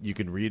you. You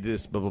can read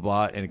this, blah, blah,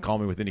 blah, and call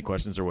me with any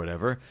questions or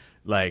whatever.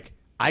 Like,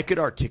 I could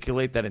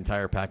articulate that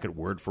entire packet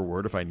word for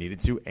word if I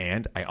needed to,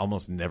 and I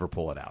almost never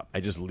pull it out. I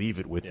just leave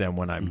it with them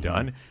when I'm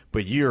done.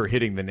 But you're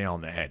hitting the nail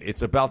on the head.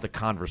 It's about the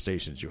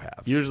conversations you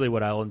have. Usually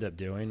what I'll end up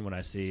doing when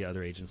I see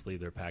other agents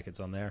leave their packets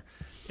on there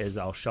is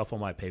I'll shuffle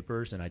my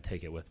papers and I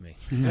take it with me.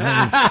 You're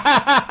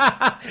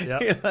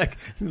like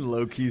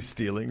low-key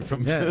stealing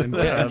from and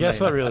guess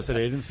what, real estate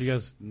agents? You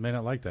guys may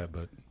not like that,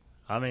 but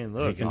I mean,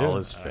 look, all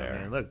is fair.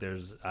 I mean, look,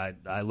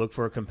 I look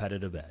for a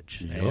competitive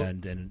edge,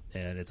 and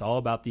it's all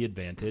about the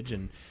advantage,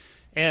 and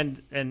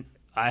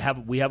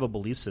we have a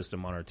belief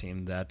system on our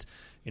team that,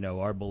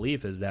 our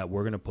belief is that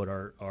we're going to put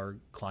our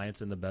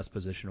clients in the best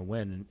position to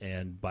win,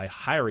 and by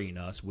hiring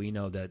us, we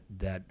know that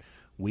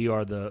we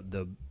are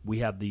we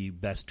have the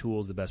best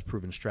tools, the best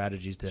proven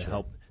strategies to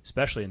help,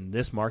 especially in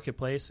this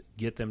marketplace,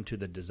 get them to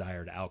the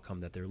desired outcome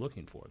that they're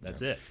looking for.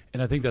 That's it.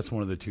 And I think that's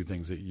one of the two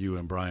things that you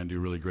and Brian do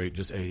really great,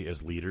 just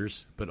as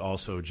leaders, but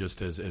also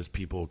just as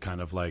people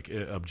kind of like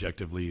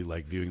objectively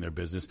like viewing their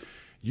business.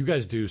 You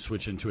guys do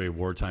switch into a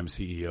wartime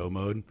CEO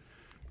mode,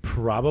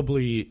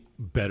 probably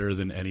better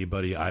than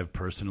anybody I've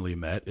personally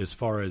met as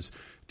far as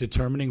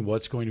determining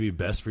what's going to be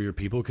best for your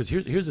people. Because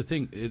here's the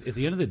thing. At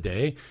the end of the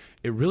day,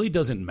 it really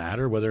doesn't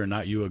matter whether or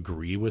not you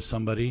agree with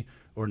somebody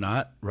or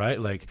not, right?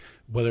 Like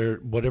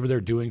whatever they're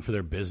doing for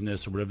their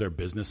business or whatever their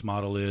business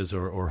model is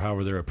or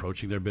however they're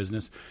approaching their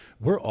business,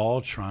 we're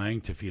all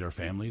trying to feed our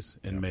families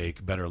and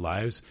make better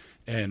lives.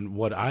 And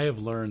what I have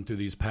learned through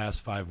these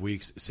past 5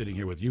 weeks sitting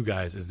here with you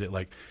guys is that,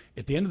 like,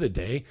 at the end of the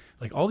day,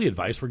 like, all the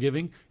advice we're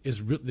giving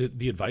is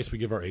the advice we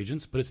give our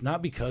agents, but it's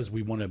not because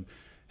we want to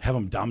have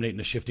them dominate in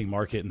a shifting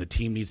market and the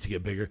team needs to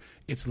get bigger.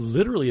 It's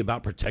literally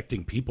about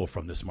protecting people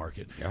from this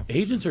market. Yeah.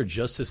 Agents are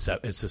just as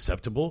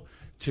susceptible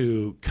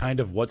to kind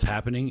of what's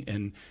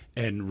happening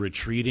and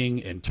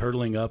retreating and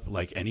turtling up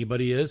like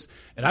anybody is.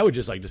 And I would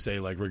just like to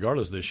say, like,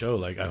 regardless of the show,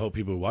 like, I hope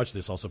people who watch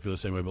this also feel the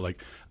same way. But,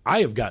 like,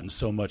 I have gotten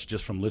so much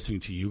just from listening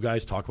to you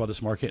guys talk about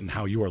this market and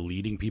how you are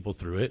leading people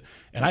through it.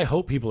 And I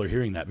hope people are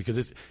hearing that, because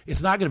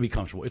it's not going to be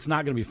comfortable. It's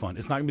not going to be fun.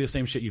 It's not going to be the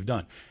same shit you've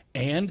done.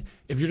 And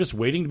if you're just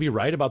waiting to be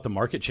right about the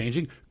market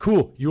changing,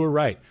 cool, you were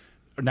right.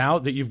 Now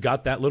that you've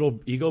got that little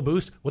ego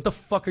boost, what the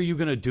fuck are you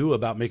going to do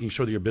about making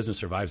sure that your business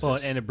survives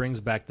this? And it brings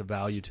back the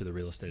value to the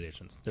real estate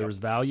agents. There was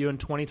value in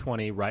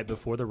 2020 right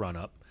before the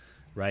run-up,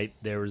 right?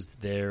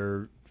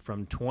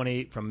 From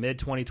mid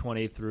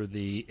 2020 through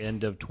the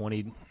end of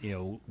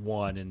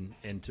 21 and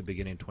into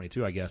beginning of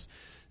 22, I guess,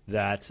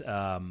 that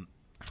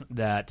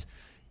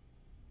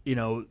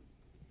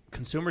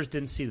consumers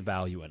didn't see the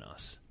value in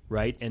us,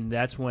 right? And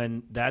that's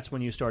when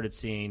you started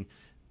seeing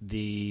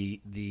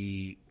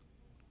the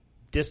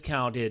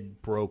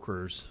discounted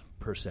brokers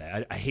per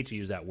se. I hate to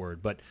use that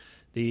word, but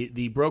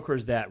the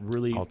brokers that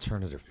really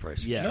alternative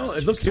pricing. Yes. No,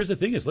 look, here's the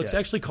thing: let's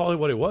actually call it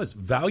what it was.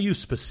 Value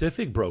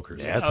specific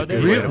brokers. Yeah, that's a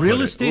good way to put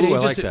real it. estate Ooh,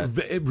 agents. I like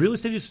that. Real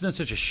estate agents have done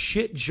such a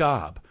shit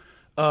job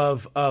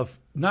of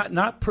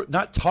not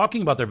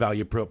talking about their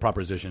value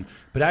proposition,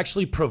 but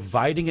actually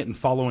providing it and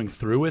following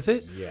through with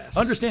it. Yes.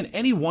 Understand,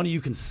 any one of you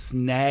can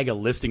snag a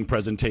listing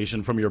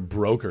presentation from your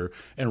broker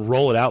and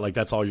roll it out like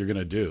that's all you're going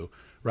to do.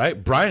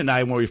 Right? Brian and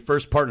I, when we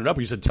first partnered up,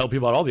 we used to tell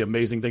people about all the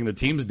amazing thing the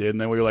teams did, and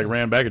then we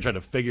ran back and tried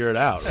to figure it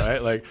out, right?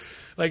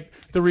 Like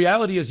the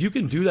reality is you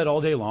can do that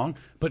all day long,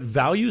 but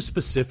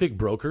value-specific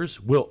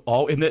brokers will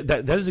all, and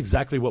that is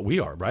exactly what we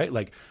are, right?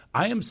 Like,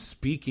 I am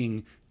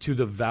speaking to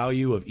the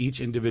value of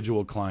each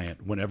individual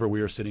client whenever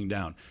we are sitting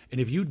down.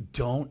 And if you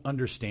don't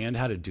understand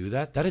how to do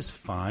that, that is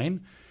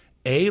fine.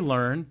 A,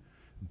 learn.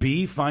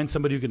 B, find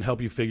somebody who can help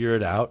you figure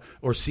it out.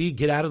 Or C,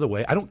 get out of the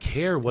way. I don't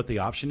care what the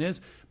option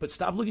is, but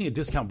stop looking at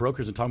discount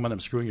brokers and talking about them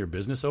screwing your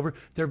business over.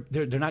 They're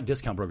not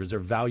discount brokers. They're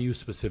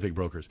value-specific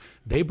brokers.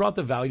 They brought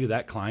the value to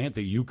that client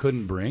that you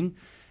couldn't bring.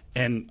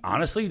 And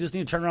honestly, you just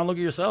need to turn around and look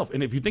at yourself.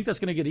 And if you think that's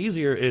going to get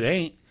easier, it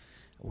ain't.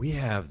 We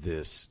have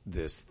this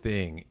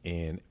thing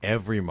in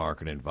every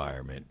market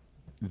environment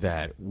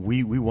that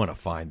we want to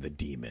find the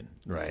demon,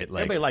 right?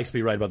 Like, everybody likes to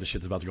be right about the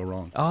shit that's about to go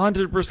wrong.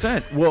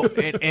 100%. Well,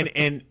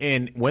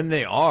 and when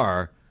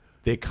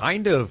they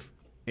kind of,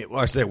 or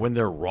I say when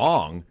they're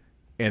wrong,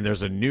 and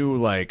there's a new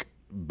like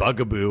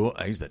bugaboo,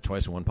 I use that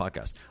twice in one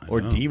podcast, or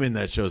demon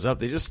that shows up,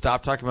 they just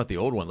stop talking about the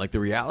old one. Like, the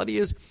reality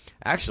is,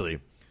 actually,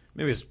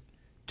 maybe it's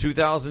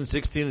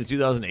 2016 and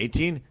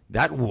 2018,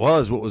 that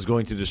was what was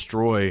going to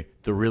destroy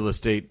the real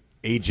estate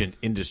agent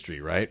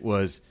industry, right?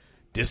 Was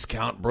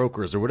discount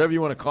brokers or whatever you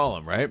want to call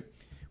them, right?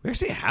 We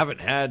actually haven't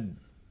had.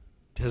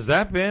 Has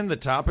that been the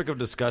topic of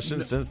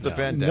discussion since the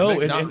pandemic? No,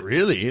 not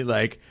really.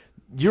 Like,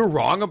 you're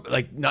wrong.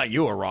 Like, not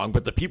you are wrong,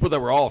 but the people that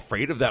were all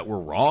afraid of that were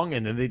wrong,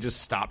 and then they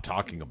just stopped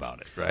talking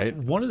about it, right?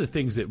 One of the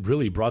things that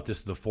really brought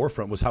this to the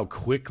forefront was how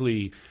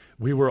quickly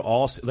we were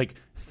all like,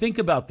 think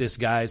about this,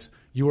 guys.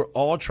 You were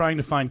all trying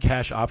to find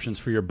cash options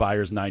for your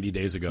buyers 90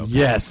 days ago.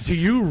 Yes. Do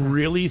you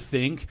really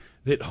think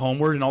that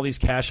Homeward and all these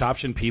cash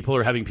option people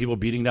are having people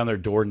beating down their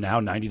door now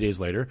 90 days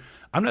later?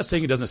 I'm not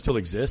saying it doesn't still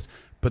exist,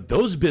 but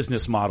those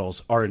business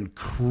models are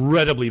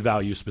incredibly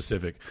value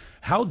specific.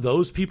 How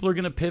those people are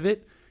going to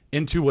pivot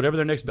into whatever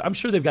their next. I'm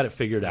sure they've got it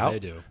figured out. They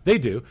do. They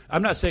do.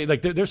 I'm not saying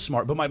like they're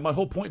smart, but my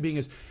whole point being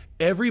is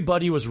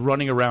everybody was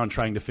running around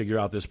trying to figure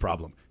out this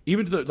problem,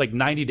 even to like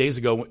 90 days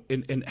ago.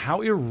 And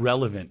how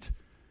irrelevant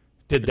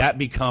did that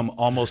become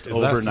almost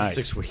overnight?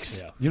 6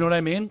 weeks. Yeah. You know what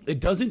I mean? It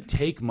doesn't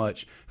take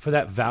much for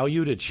that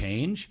value to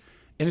change.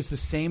 And it's the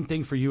same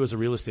thing for you as a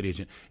real estate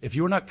agent. If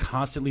you're not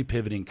constantly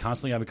pivoting,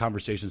 constantly having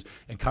conversations,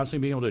 and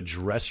constantly being able to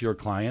address your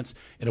clients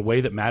in a way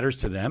that matters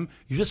to them,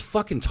 you're just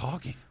fucking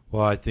talking.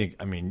 Well, I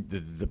mean,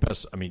 the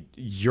best,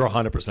 you're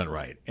 100%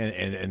 right.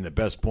 And the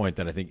best point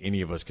that I think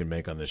any of us can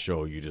make on this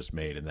show you just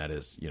made, and that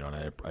is, and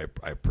I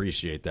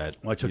appreciate that.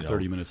 Well, I took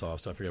 30 minutes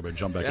off, so I figured I'd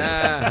jump back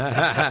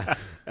into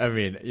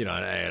something.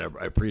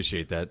 I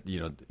appreciate that,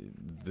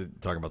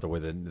 talking about the way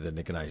that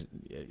Nick and I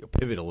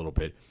pivot a little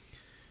bit.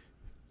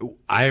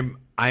 I'm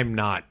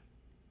not.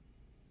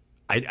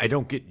 I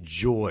don't get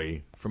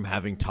joy from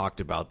having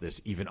talked about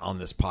this even on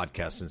this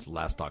podcast since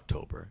last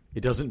October.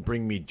 It doesn't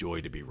bring me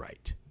joy to be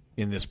right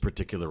in this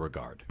particular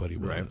regard. But he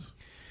was. Right?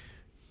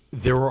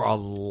 There are a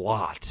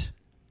lot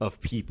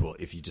of people,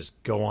 if you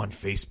just go on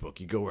Facebook,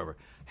 you go wherever,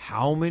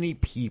 how many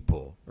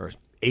people, or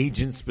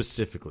agents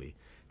specifically,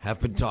 have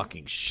been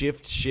talking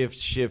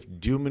shift,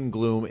 doom and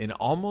gloom in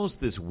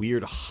almost this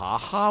weird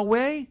ha-ha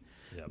way?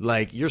 Yep.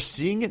 Like, you're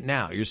seeing it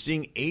now. You're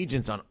seeing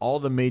agents on all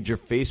the major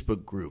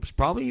Facebook groups,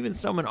 probably even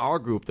some in our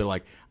group. They're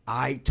like,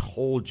 I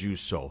told you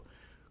so.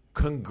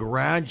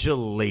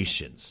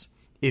 Congratulations.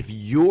 If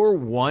your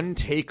one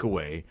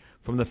takeaway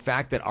from the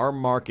fact that our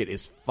market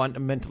is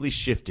fundamentally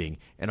shifting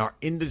and our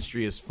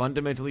industry is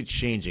fundamentally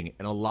changing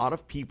and a lot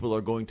of people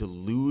are going to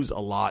lose a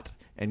lot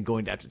and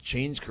going to have to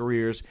change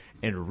careers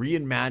and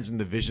reimagine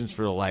the visions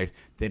for their life,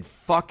 then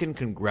fucking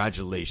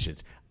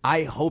congratulations.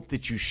 I hope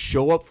that you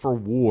show up for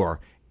war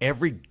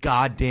every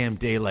goddamn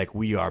day like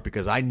we are,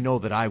 because I know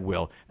that I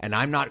will, and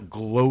I'm not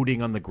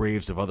gloating on the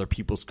graves of other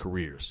people's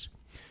careers.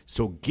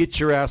 So get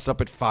your ass up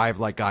at 5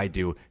 like I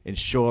do and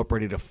show up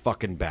ready to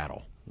fucking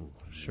battle.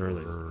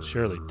 Shirley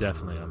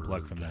definitely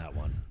unplugged from that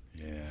one.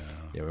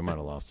 Yeah, we might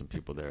have lost some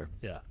people there.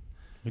 Yeah.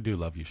 We do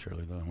love you,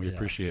 Shirley, though. We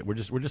appreciate it. We're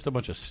just a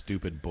bunch of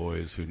stupid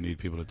boys who need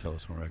people to tell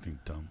us when we're acting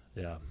dumb.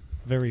 Yeah.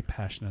 Very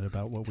passionate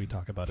about what we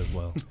talk about as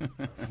well.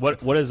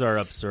 What is our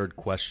absurd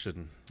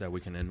question that we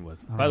can end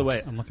with? By the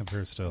way, I'm looking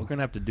through still. We're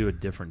gonna have to do a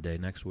different day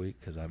next week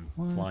because I'm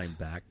flying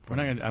back.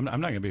 I'm not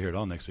gonna be here at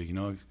all next week,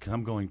 because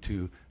I'm going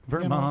to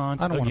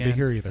Vermont. I don't want to be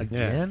here either.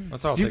 Again?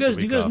 Yeah. Do you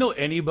guys know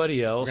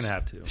anybody else? We're gonna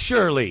have to.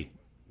 Shirley.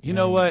 You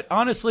know what?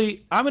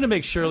 Honestly, I'm going to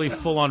make Shirley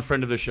full-on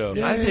friend of the show.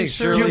 I think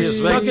Shirley is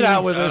stuck it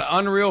out with us.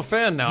 An unreal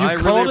fan now. You I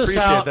called really us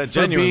appreciate out that for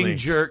genuinely. being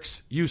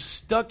jerks. You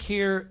stuck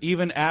here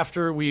even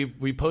after we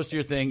posted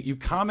your thing. You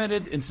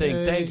commented and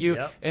saying thank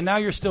you, and now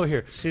you're still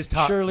here. She's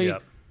top. Shirley,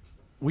 Yep.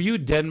 will you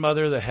den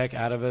mother the heck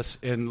out of us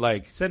and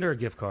send her a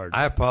gift card?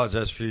 I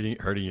apologize for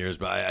hurting yours,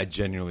 but I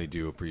genuinely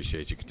do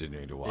appreciate you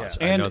continuing to watch.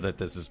 Yeah. I know that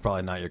this is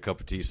probably not your cup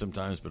of tea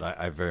sometimes, but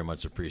I very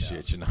much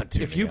appreciate you not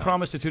tuning If you out.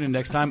 promise to tune in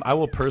next time, I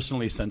will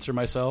personally censor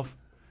myself.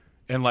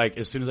 And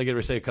as soon as I get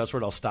to say a cuss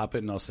word, I'll stop it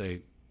and I'll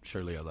say,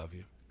 "Shirley, I love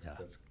you." Yeah.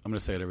 I'm going to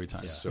say it every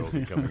time. So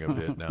becoming a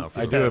bit now.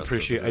 For I the do rest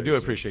appreciate of the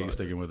you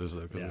sticking with us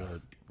though, because we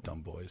are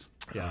dumb boys.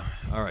 Yeah.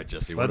 All right,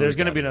 Jesse. But there's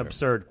going to be an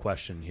absurd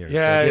question here.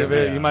 Yeah,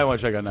 so you might want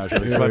to check out now.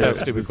 It's my best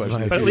stupid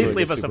question. But at least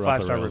leave us a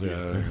 5-star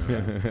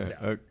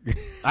review.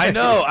 I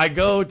know. I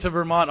go to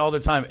Vermont all the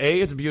time.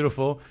 A, it's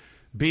beautiful.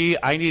 B,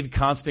 I need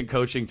constant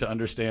coaching to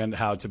understand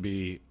how to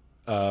be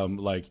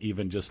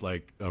even just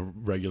like a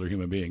regular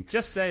human being.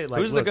 Just say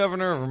who's the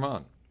governor of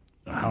Vermont?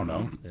 I don't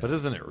know. But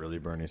isn't it really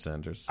Bernie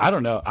Sanders? I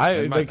don't know.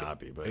 It might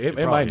not be, but it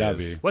might not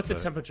be. What's the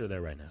temperature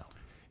there right now?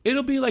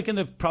 It'll be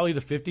in probably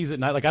the 50s at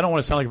night. I don't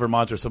want to sound like a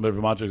Vermonter. Somebody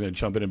Vermonter's going to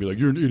jump in and be like,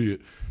 "You're an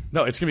idiot."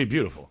 No, it's going to be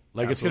beautiful.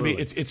 It's going to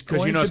be it's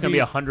because it's going to be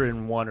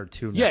 101 or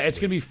 2. Yeah, it's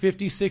going to be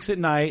 56 at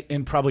night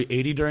and probably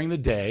 80 during the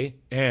day.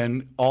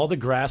 And all the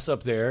grass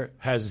up there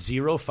has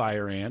 0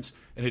 fire ants,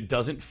 and it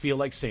doesn't feel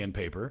like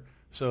sandpaper.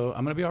 So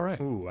I'm going to be all right.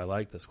 Ooh, I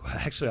like this one.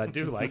 Actually, I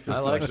do like this I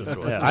like this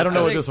one. Yeah. I don't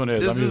know what this one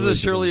is. This is a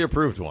Shirley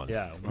approved one.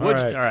 Yeah. All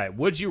right.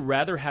 Would you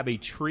rather have a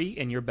tree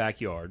in your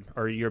backyard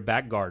or your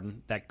back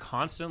garden that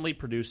constantly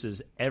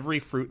produces every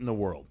fruit in the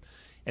world,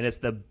 and it's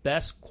the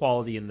best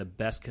quality and the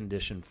best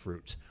conditioned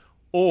fruit?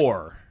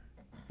 Or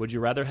would you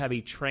rather have a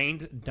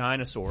trained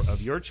dinosaur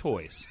of your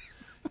choice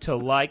to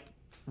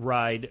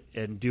ride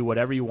and do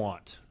whatever you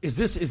want? Is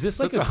this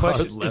like a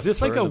question? Is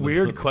this like a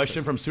weird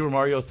question from Super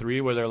Mario 3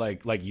 where they're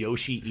like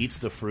Yoshi eats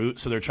the fruit,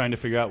 so they're trying to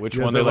figure out which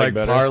one they like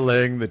better?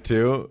 Parlaying the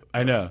two.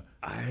 I know.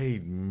 Okay,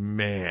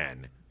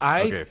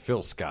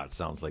 Phil Scott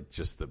sounds like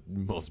just the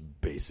most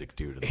basic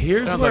dude.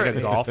 Sounds like a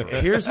golfer.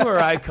 Here's where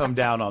I come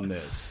down on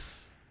this.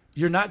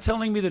 You're not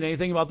telling me that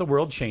anything about the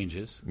world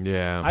changes.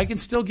 Yeah. I can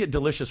still get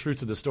delicious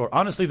fruits at the store,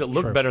 honestly, that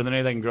look better than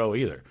anything I can grow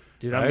either.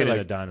 Dude, I'm getting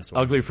a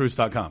dinosaur.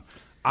 Uglyfruits.com.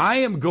 I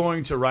am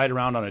going to ride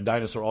around on a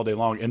dinosaur all day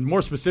long, and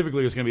more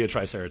specifically, it's going to be a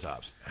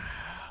Triceratops. Oh,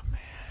 man.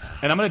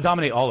 And I'm going to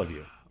dominate all of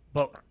you.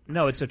 But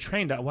No, it's a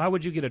trained. Why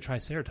would you get a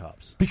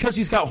Triceratops? Because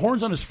he's got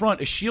horns on his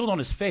front, a shield on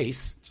his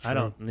face. I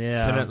don't.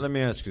 Yeah. Let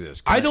me ask you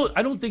this. I don't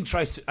think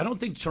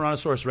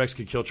Tyrannosaurus Rex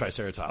could kill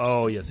Triceratops.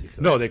 Oh, yes, he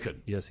could. No, they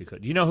couldn't. Yes, he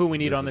could. You know who we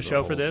need on the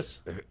show for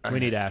this? We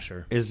need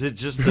Asher. Is it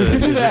just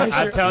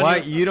I'm telling why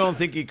you. you don't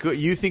think he could?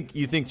 You think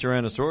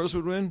Tyrannosaurus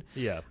would win?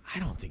 Yeah. I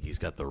don't think he's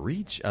got the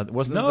reach. I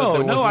wasn't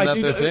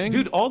think, their thing?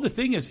 dude. All the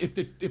thing is, if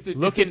the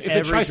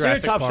every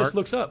Triceratops just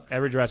looks up,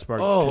 every Jurassic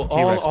Park.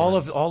 all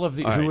of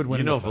the who would win?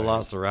 You know, the fight?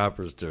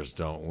 Velociraptors just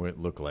don't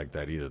look like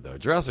that either, though.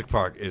 Jurassic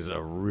Park is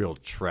a real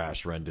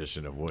trash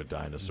rendition of what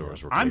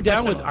dinosaurs were. I'm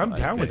down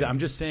with it. I'm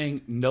just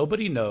saying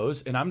nobody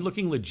knows, and I'm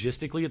looking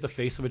logistically at the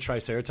face of a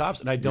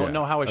Triceratops, and I don't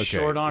know how a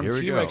short-armed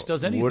T-Rex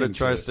does anything. Would a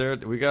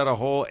Triceratops? We got a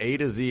whole A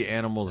to Z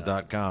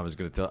animals.com is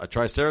going to tell a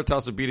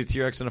Triceratops would beat a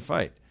T-Rex in a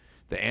fight.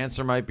 The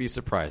answer might be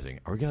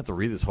surprising. Are we going to have to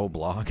read this whole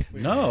blog?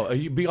 No. All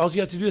you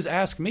have to do is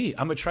ask me.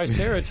 I'm a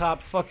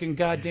Triceratop fucking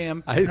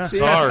goddamn...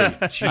 Sorry.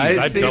 Jeez,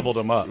 I doubled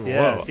them up.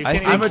 Yeah, Whoa.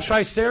 I'm a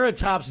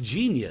Triceratops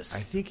genius. I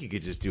think you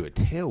could just do a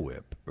tail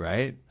whip,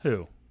 right?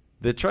 Who?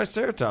 The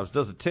Triceratops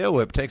does a tail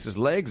whip, takes his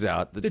legs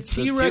out. The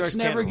T-Rex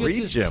never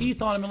gets his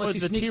teeth on him unless he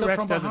sneaks up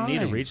from behind. The T-Rex doesn't need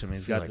to reach him.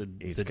 He's got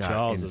the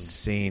jaws.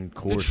 Insane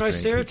core the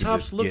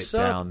Triceratops looks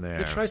up. Down there.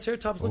 The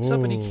Triceratops looks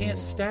up and he can't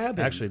stab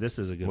him. Actually, this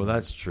is a good one. Well,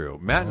 that's true.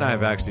 Matt and I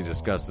have actually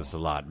discussed this a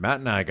lot. Matt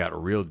and I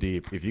got real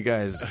deep. If you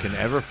guys can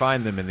ever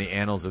find them in the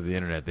annals of the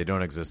internet, they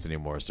don't exist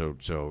anymore.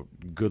 So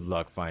good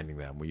luck finding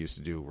them. We used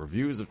to do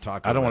reviews of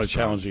taco I don't want to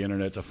restaurants. challenge the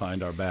internet to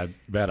find our bad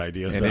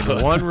ideas. And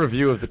in one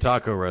review of the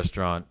taco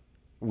restaurant,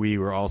 we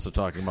were also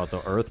talking about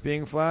the Earth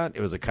being flat.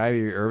 It was a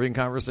Kyrie Irving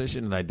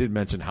conversation, and I did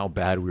mention how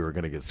bad we were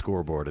going to get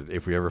scoreboarded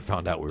if we ever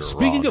found out we were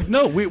Speaking wrong. of,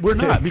 no, we're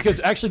not, because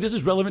actually this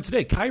is relevant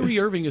today. Kyrie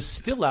Irving is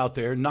still out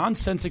there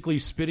nonsensically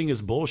spitting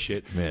his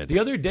bullshit. Man. The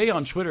other day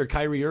on Twitter,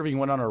 Kyrie Irving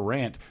went on a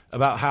rant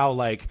about how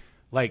like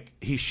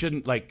he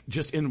shouldn't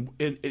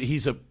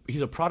he's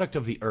a product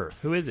of the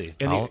earth. Who is he?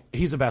 And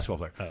he's a basketball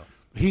player. Oh.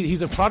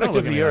 He's a product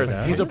of the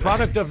earth. He's a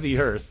product of the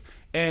earth.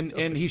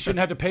 And he shouldn't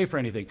have to pay for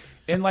anything.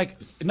 And, like,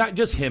 not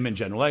just him in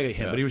general, like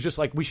him, but he was just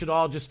like, we should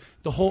all just,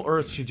 the whole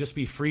earth should just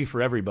be free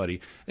for everybody.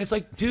 And it's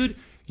like, dude,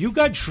 you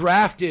got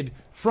drafted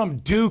from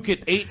Duke at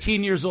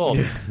 18 years old.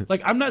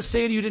 Like, I'm not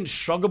saying you didn't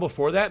struggle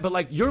before that, but,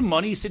 like, your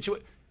money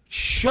situation,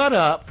 shut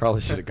up.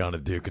 Probably should have gone to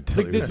Duke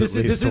until he was this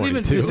at least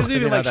 22. This isn't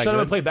even like shut up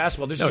and play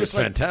basketball. This is just it's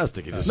like,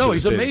 fantastic. He just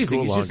he's stayed in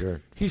amazing. school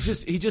He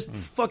just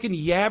fucking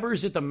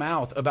yabbers at the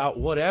mouth about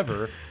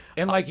whatever.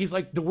 And like he's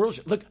like the world.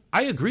 Look,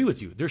 I agree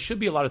with you. There should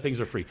be a lot of things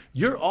that are free.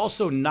 You're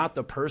also not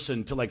the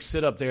person to like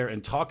sit up there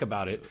and talk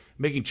about it,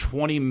 making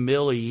 $20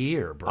 million a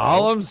year, bro.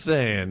 All I'm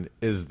saying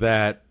is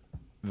that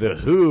the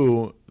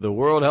WHO, the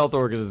World Health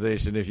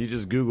Organization, if you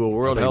just Google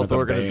World Health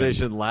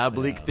Organization lab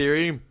leak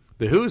theory,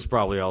 the WHO's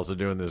probably also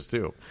doing this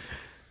too.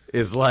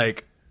 Is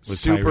like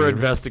super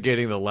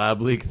investigating the lab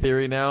leak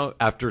theory now.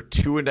 After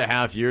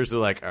 2.5 years, they're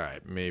like, all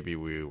right, maybe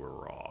we were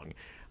wrong.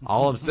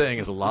 All I'm saying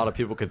is a lot of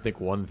people can think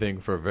one thing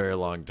for a very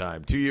long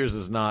time. 2 years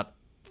is not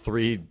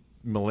 3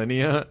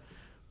 millennia,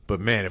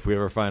 but man, if we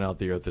ever find out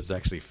the Earth is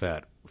actually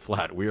flat,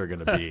 we are going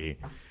to be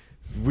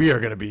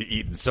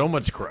eating so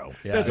much crow.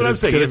 Yeah. That's what I'm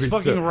saying. It's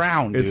fucking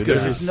round, dude.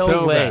 There's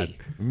no way.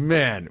 Bad.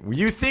 Man,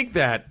 you think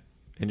that,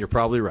 and you're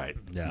probably right.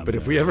 Yeah, but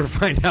if we ever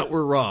find out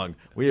we're wrong,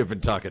 we have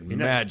been talking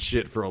mad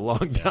shit for a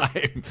long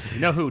time. You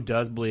know who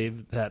does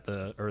believe that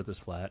the Earth is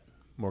flat?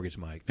 Mortgage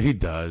Mike. He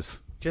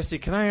does. Jesse,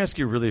 can I ask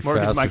you really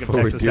Mortgage fast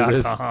before we do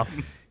this?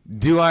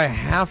 Do I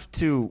have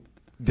to?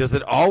 Does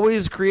it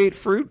always create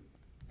fruit?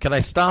 Can I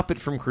stop it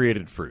from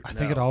created fruit? I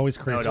think it always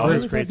creates fruit. It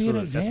always creates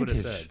fruit. That's what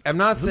it says. I'm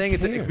not saying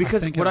it's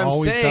because what I'm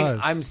saying, does.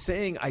 I'm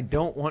saying I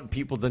don't want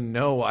people to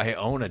know I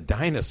own a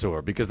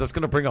dinosaur because that's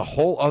going to bring a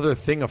whole other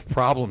thing of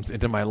problems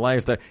into my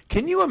life. That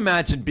can you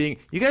imagine being?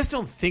 You guys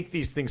don't think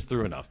these things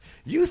through enough.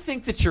 You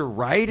think that you're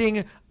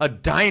riding a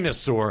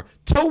dinosaur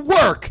to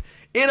work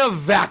in a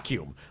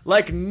vacuum.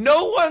 Like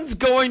no one's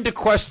going to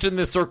question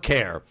this or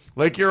care.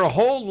 Like your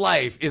whole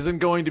life isn't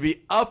going to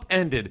be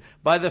upended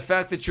by the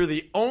fact that you're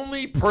the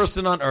only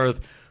person on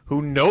Earth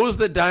who knows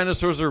that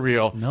dinosaurs are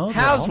real,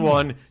 has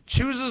one,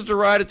 chooses to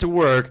ride it to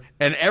work,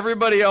 and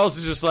everybody else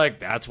is just like,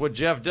 that's what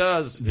Jeff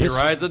does. He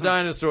rides a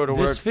dinosaur to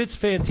work. This fits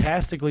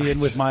fantastically in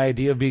with my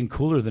idea of being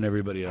cooler than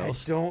everybody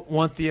else. I don't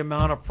want the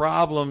amount of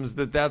problems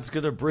that's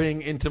going to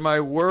bring into my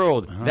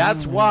world.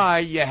 That's why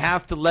you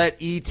have to let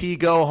E.T.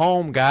 go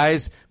home,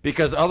 guys,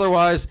 because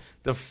otherwise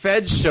the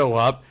feds show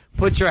up,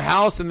 put your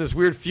house in this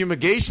weird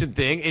fumigation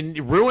thing, and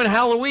ruin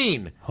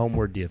Halloween.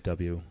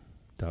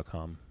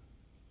 HomewardDFW.com.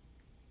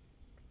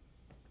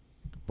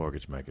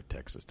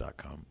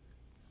 MortgageMikeAtTexas.com.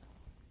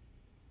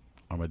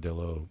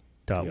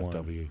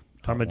 Armadillo.1.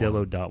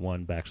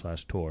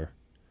 Armadillo.1/tour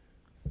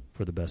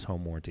for the best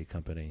home warranty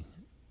company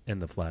in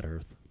the flat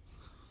earth.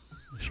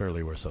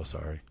 Shirley, we're so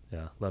sorry.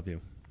 Yeah, love you.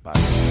 Bye.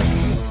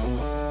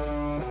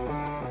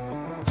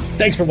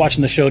 Thanks for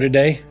watching the show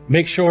today.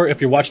 Make sure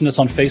if you're watching this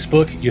on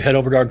Facebook, you head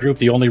over to our group,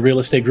 the only real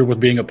estate group worth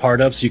being a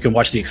part of, so you can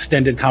watch the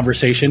extended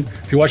conversation.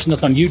 If you're watching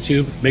this on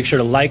YouTube, make sure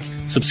to like,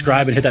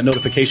 subscribe, and hit that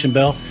notification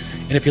bell.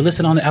 And if you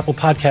listen on the Apple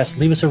Podcast,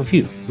 leave us a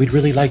review. We'd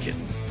really like it.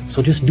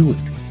 So just do it.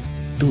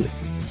 Do it.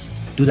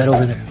 Do that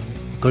over there.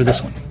 Go to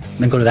this one.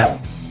 Then go to that one.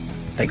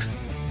 Thanks.